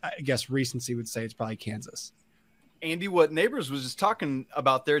I guess recency would say it's probably Kansas. Andy, what Neighbors was just talking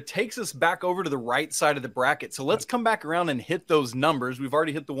about there takes us back over to the right side of the bracket. So let's come back around and hit those numbers. We've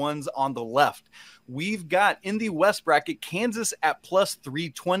already hit the ones on the left. We've got in the West bracket, Kansas at plus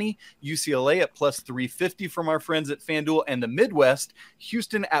 320, UCLA at plus 350 from our friends at FanDuel, and the Midwest,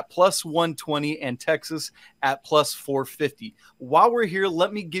 Houston at plus 120 and Texas at plus 450. While we're here,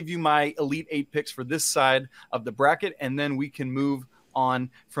 let me give you my Elite 8 picks for this side of the bracket, and then we can move on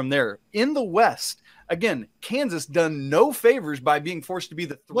from there. In the West, again, Kansas done no favors by being forced to be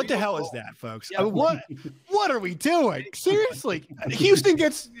the 3. What the hell is that, folks? Yeah. I mean, what are we doing? Seriously, Houston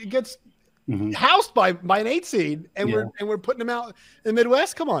gets housed by an 8 seed, and we're putting them out in the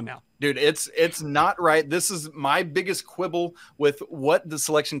Midwest. Come on now, dude. It's not right. This is my biggest quibble with what the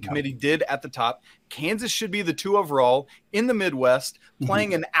selection committee did at the top. Kansas should be the 2 overall in the Midwest,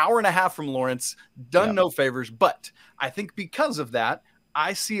 playing an hour and a half from Lawrence. Done no favors, but I think because of that,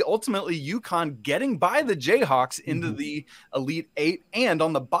 I see ultimately UConn getting by the Jayhawks into the Elite 8. And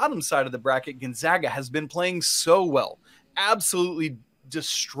on the bottom side of the bracket, Gonzaga has been playing so well. Absolutely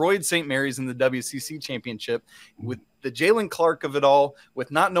destroyed St. Mary's in the WCC championship with the Jalen Clark of it all,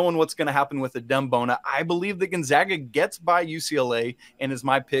 with not knowing what's going to happen with the Dembona. I believe that Gonzaga gets by UCLA and is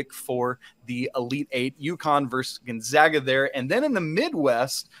my pick for the Elite 8, UConn versus Gonzaga there. And then in the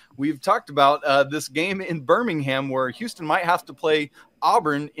Midwest, we've talked about this game in Birmingham where Houston might have to play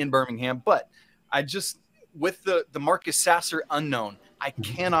Auburn in Birmingham, but I just, with the Marcus Sasser unknown, I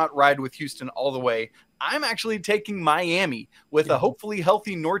cannot ride with Houston all the way. I'm actually taking Miami with a hopefully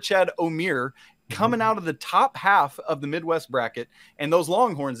healthy Norchad Omier coming out of the top half of the Midwest bracket. And those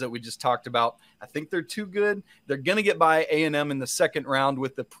Longhorns that we just talked about, I think they're too good. They're going to get by A&M in the second round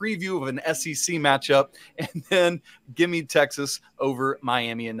with the preview of an SEC matchup. And then give me Texas over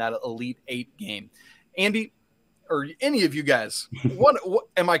Miami in that Elite 8 game. Andy, or any of you guys, what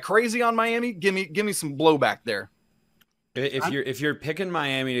am I crazy on Miami? Give me some blowback there. If you're picking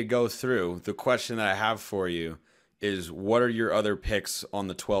Miami to go through, the question that I have for you is, what are your other picks on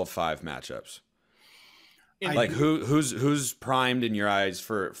the 12-5 matchups? Like who's primed in your eyes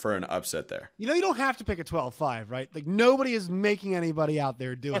for an upset there? You know, you don't have to pick a 12-5, right? Like nobody is making anybody out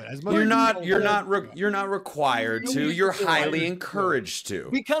there do it. You're not required to. You're highly encouraged to.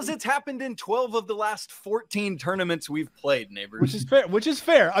 Because it's happened in 12 of the last 14 tournaments we've played, neighbors. Which is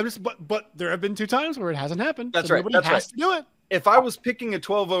fair. But there have been 2 times where it hasn't happened. That's so right. Nobody has to do it. If I was picking a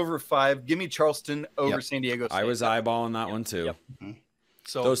 12/5, give me Charleston over San Diego State. I was eyeballing that one too. Yep.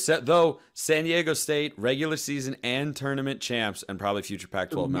 Though San Diego State, regular season and tournament champs, and probably future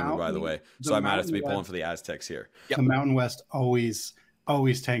Pac-12 member, by the way. So I might have to be pulling for the Aztecs here. Yep. The Mountain West always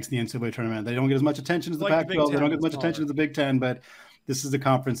tanks the NCAA tournament. They don't get as much attention as the Pac-12. They don't get as much attention as the Big Ten, but this is the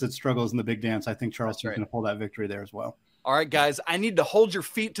conference that struggles in the big dance. I think Charleston's going to pull that victory there as well. All right, guys, I need to hold your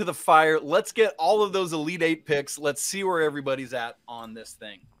feet to the fire. Let's get all of those Elite Eight picks. Let's see where everybody's at on this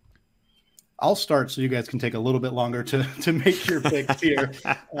thing. I'll start so you guys can take a little bit longer to make your picks here.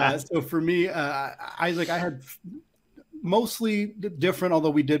 So for me, Isaac, I had mostly different,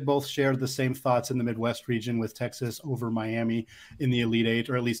 although we did both share the same thoughts in the Midwest region with Texas over Miami in the Elite Eight,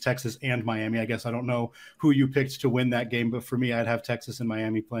 or at least Texas and Miami. I guess I don't know who you picked to win that game, but for me, I'd have Texas and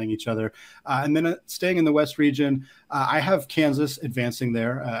Miami playing each other. And then staying in the West region, I have Kansas advancing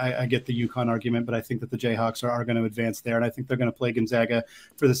there. I get the UConn argument, but I think that the Jayhawks are going to advance there, and I think they're going to play Gonzaga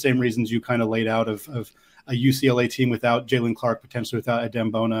for the same reasons you kind of laid out of a UCLA team without Jalen Clark, potentially without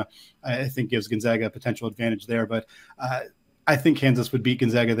Adem Bona, I think gives Gonzaga a potential advantage there. But I think Kansas would beat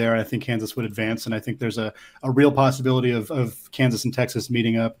Gonzaga there. I think Kansas would advance, and I think there's a real possibility of Kansas and Texas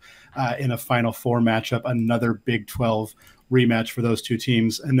meeting up in a Final Four matchup, another Big 12 rematch for those two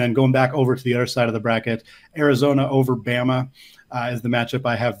teams. And then going back over to the other side of the bracket, Arizona over Bama is the matchup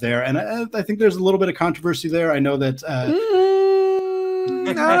I have there. And I think there's a little bit of controversy there. I know that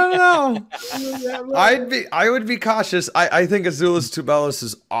I don't know. I would be cautious. I think Azuolas Tubelis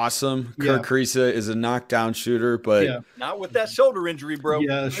is awesome. Kirk Kriisa is a knockdown shooter, but not with that shoulder injury, bro.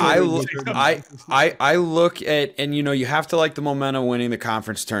 Yeah, I look at, and you have to like the momentum winning the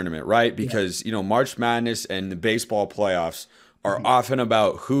conference tournament, right? Because March Madness and the baseball playoffs are often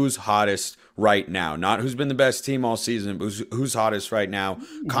about who's hottest right now, not who's been the best team all season, but who's hottest right now.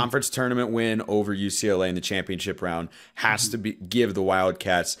 Conference tournament win over UCLA in the championship round has to give the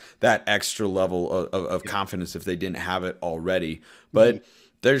Wildcats that extra level of confidence if they didn't have it already. But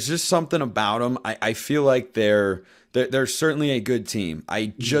there's just something about them. I feel like they're certainly a good team.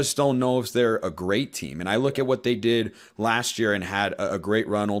 I just don't know if they're a great team. And I look at what they did last year and had a great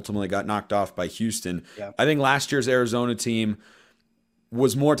run, ultimately got knocked off by Houston. Yeah. I think last year's Arizona team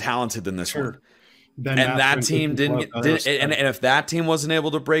was more talented than this one. And that team didn't and if that team wasn't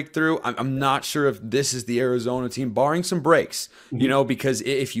able to break through, I'm not sure if this is the Arizona team, barring some breaks, because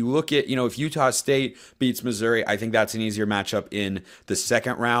if you look at, if Utah State beats Missouri, I think that's an easier matchup in the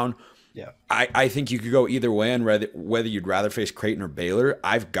second round. Yeah, I think you could go either way on whether you'd rather face Creighton or Baylor.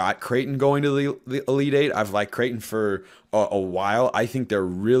 I've got Creighton going to the Elite Eight. I've liked Creighton for a while. I think they're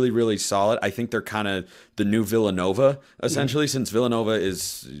really, really solid. I think they're kind of the new Villanova, essentially, since Villanova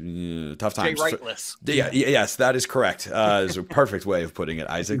is tough times. Jay Wrightless. Yes, that is correct. Is a perfect way of putting it,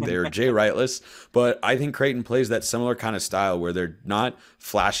 Isaac. They're Jay Wrightless. But I think Creighton plays that similar kind of style where they're not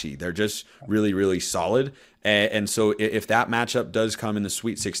flashy. They're just really, really solid. And so if that matchup does come in the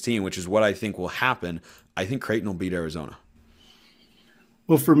Sweet 16, which is what I think will happen, I think Creighton will beat Arizona.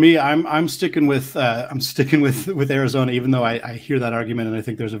 Well, for me, I'm sticking with Arizona, even though I hear that argument and I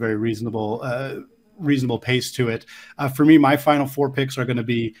think there's a very reasonable pace to it. For me, my final four picks are going to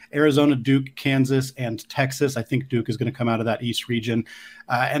be Arizona, Duke, Kansas, and Texas. I think Duke is going to come out of that East region.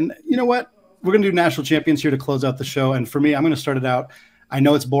 And you know what? We're going to do national champions here to close out the show. And for me, I'm going to start it out. I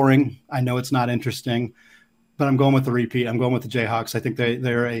know it's boring. I know it's not interesting. But I'm going with the repeat. I'm going with the Jayhawks. I think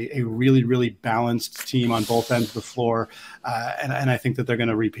they're a really, really balanced team on both ends of the floor, and I think that they're going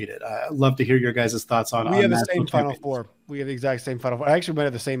to repeat it. I'd love to hear your guys' thoughts on. We have the same Final Four. We have the exact same Final Four. I actually might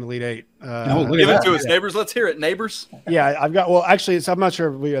have the same Elite Eight. Give it to us, neighbors. Let's hear it, neighbors. Yeah, I've got. Well, actually, I'm not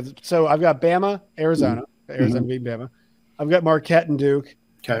sure. So I've got Bama, Arizona. Arizona beat Bama. I've got Marquette and Duke.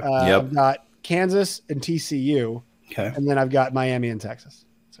 Okay. I've got Kansas and TCU. Okay. And then I've got Miami and Texas.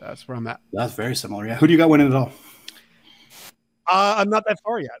 That's where I'm at. That's very similar. Yeah. Who do you got winning it all? I'm not that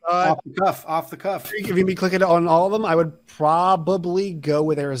far yet. Off the cuff. If you'd be clicking on all of them, I would probably go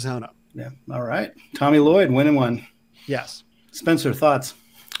with Arizona. Yeah. All right. Tommy Lloyd winning one. Yes. Spencer, thoughts?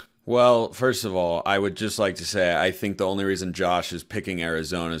 Well, first of all, I would just like to say I think the only reason Josh is picking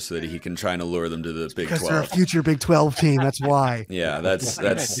Arizona is so that he can try and allure them to the Big 12. Because they're a future Big 12 team. That's why. Yeah, that's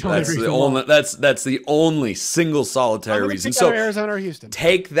the only single solitary reason. So Arizona or Houston.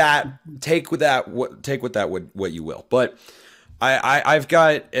 Take what you will. But I've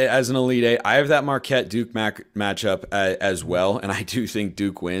got, as an Elite Eight, I have that Marquette Duke matchup as well, and I do think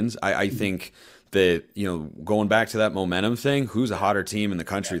Duke wins. I think that, going back to that momentum thing, who's a hotter team in the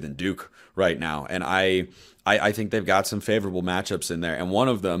country than Duke right now? And I think they've got some favorable matchups in there. And one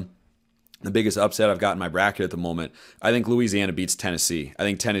of them, the biggest upset I've got in my bracket at the moment, I think Louisiana beats Tennessee. I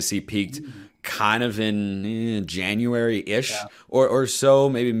think Tennessee peaked kind of in January-ish or so,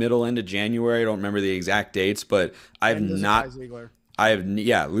 maybe middle end of January. I don't remember the exact dates, but losing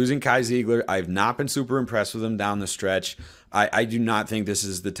Kai Ziegler. I've not been super impressed with him down the stretch. I do not think this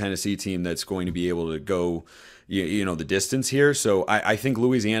is the Tennessee team that's going to be able to go, the distance here. So I think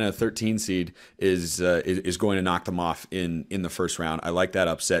Louisiana, 13 seed, is going to knock them off in the first round. I like that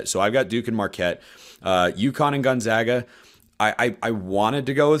upset. So I've got Duke and Marquette, UConn and Gonzaga. I wanted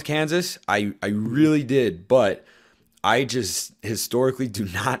to go with Kansas. I really did, but I just historically do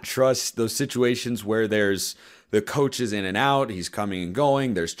not trust those situations where there's the coach is in and out, he's coming and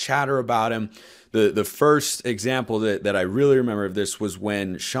going, there's chatter about him. The first example that I really remember of this was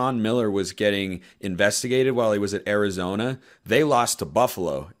when Sean Miller was getting investigated while he was at Arizona. They lost to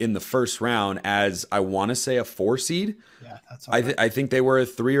Buffalo in the first round as, I want to say, a 4 seed. Yeah, that's I think they were a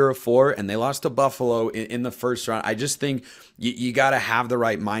 3 or a 4, and they lost to Buffalo in the first round. I just think you got to have the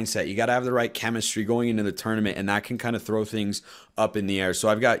right mindset. You got to have the right chemistry going into the tournament, and that can kind of throw things up in the air. So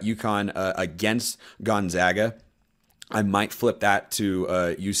I've got UConn against Gonzaga. I might flip that to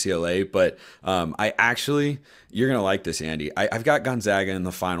UCLA, but you're going to like this, Andy. I've got Gonzaga in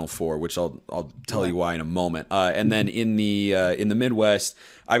the Final Four, which I'll tell you why in a moment. And then in the Midwest,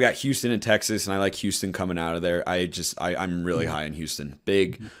 I've got Houston and Texas, and I like Houston coming out of there. I'm really high in Houston.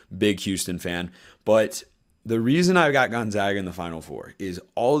 Big Houston fan. But the reason I've got Gonzaga in the Final Four is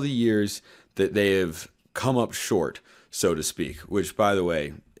all the years that they have come up short, so to speak, which, by the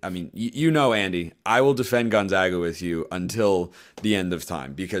way, I mean, Andy, I will defend Gonzaga with you until the end of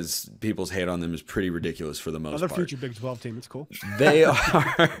time because people's hate on them is pretty ridiculous for the most part. Another future Big 12 team. It's cool. They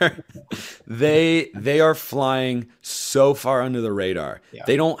are flying so far under the radar. Yeah.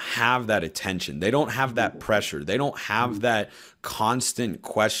 They don't have that attention. They don't have that pressure. They don't have that constant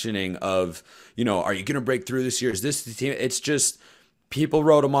questioning of, are you going to break through this year? Is this the team? It's just people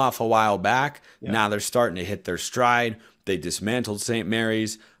wrote them off a while back. Yeah. Now they're starting to hit their stride. They dismantled St.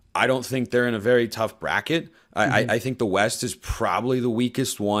 Mary's. I don't think they're in a very tough bracket. I think the West is probably the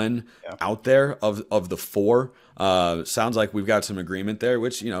weakest one out there of the 4. Sounds like we've got some agreement there,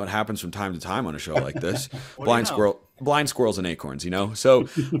 which, it happens from time to time on a show like this. blind squirrels and acorns, So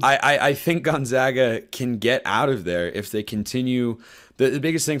I think Gonzaga can get out of there if they continue. The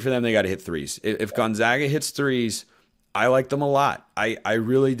biggest thing for them, they got to hit threes. If Gonzaga hits threes, I like them a lot. I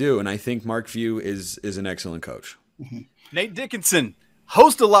really do. And I think Mark Few is an excellent coach. Nate Dickinson,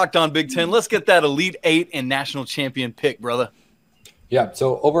 host of Locked On Big Ten. Let's get that Elite Eight and national champion pick, brother. Yeah,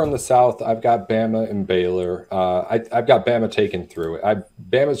 so over in the South, I've got Bama and Baylor. I've got Bama taken through.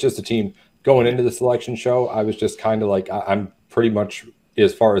 Bama's just a team going into the selection show. I was just kind of like, I'm pretty much,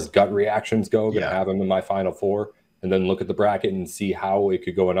 as far as gut reactions go, going to have them in my Final Four and then look at the bracket and see how it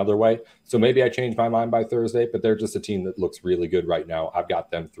could go another way. So maybe I change my mind by Thursday, but they're just a team that looks really good right now. I've got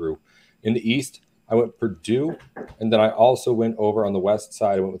them through. In the East, I went Purdue, and then I also went over on the West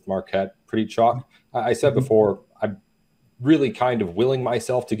side. I went with Marquette, pretty chalk. I said before, I'm really kind of willing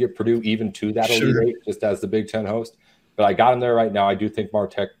myself to get Purdue even to that Elite Eight, just as the Big Ten host. But I got them there right now. I do think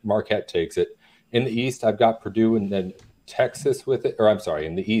Marquette takes it. In the East, I've got Purdue and then Texas with it. Or I'm sorry,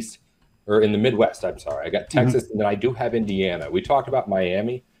 in the East, or in the Midwest, I'm sorry. I got Texas, and then I do have Indiana. We talked about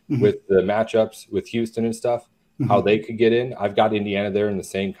Miami with the matchups with Houston and stuff. How they could get in. I've got Indiana there in the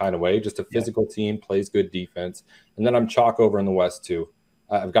same kind of way, just a physical team, plays good defense. And then I'm chalk over in the West too.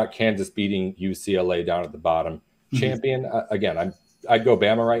 I've got Kansas beating UCLA down at the bottom. Champion, again, I'd go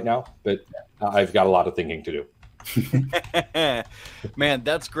Bama right now, but I've got a lot of thinking to do. Man,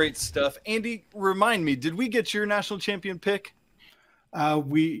 that's great stuff. Andy, remind me, did we get your national champion pick?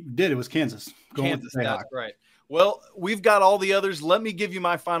 We did. It was Kansas. Kansas, that's right. Well, we've got all the others. Let me give you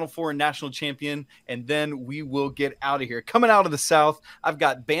my Final Four and national champion, and then we will get out of here. Coming out of the South, I've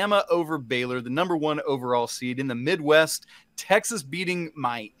got Bama over Baylor, the number 1 overall seed. In the Midwest, Texas beating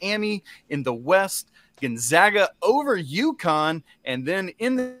Miami. In the West, Gonzaga over UConn. And then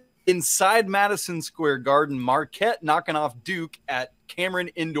inside Madison Square Garden, Marquette knocking off Duke at Cameron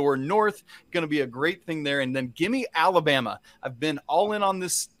Indoor North. Going to be a great thing there. And then give me Alabama. I've been all in on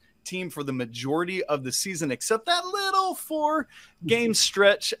this team for the majority of the season, except that little 4-game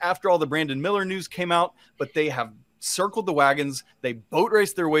stretch after all the Brandon Miller news came out. But they have circled the wagons. They boat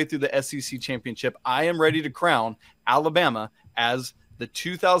raced their way through the SEC championship. I am ready to crown Alabama as the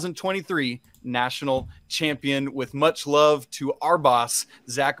 2023 national champion, with much love to our boss,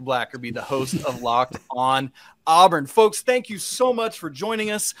 Zach Blackerby, the host of Locked On Auburn. Folks, thank you so much for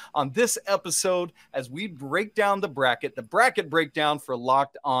joining us on this episode as we break down the bracket breakdown for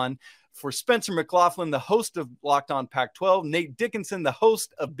Locked On. For Spencer McLaughlin, the host of Locked On Pac-12, Nate Dickinson, the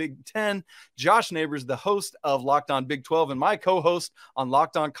host of Big Ten, Josh Neighbors, the host of Locked On Big 12, and my co-host on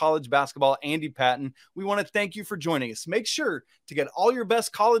Locked On College Basketball, Andy Patton, we want to thank you for joining us. Make sure to get all your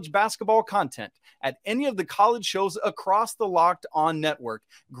best college basketball content at any of the college shows across the Locked On network.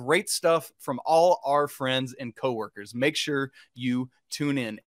 Great stuff from all our friends and coworkers. Make sure you tune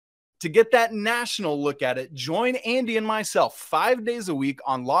in. To get that national look at it, join Andy and myself 5 days a week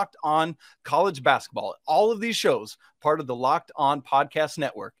on Locked On College Basketball. All of these shows, part of the Locked On Podcast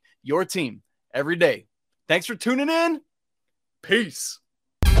Network. Your team every day. Thanks for tuning in. Peace.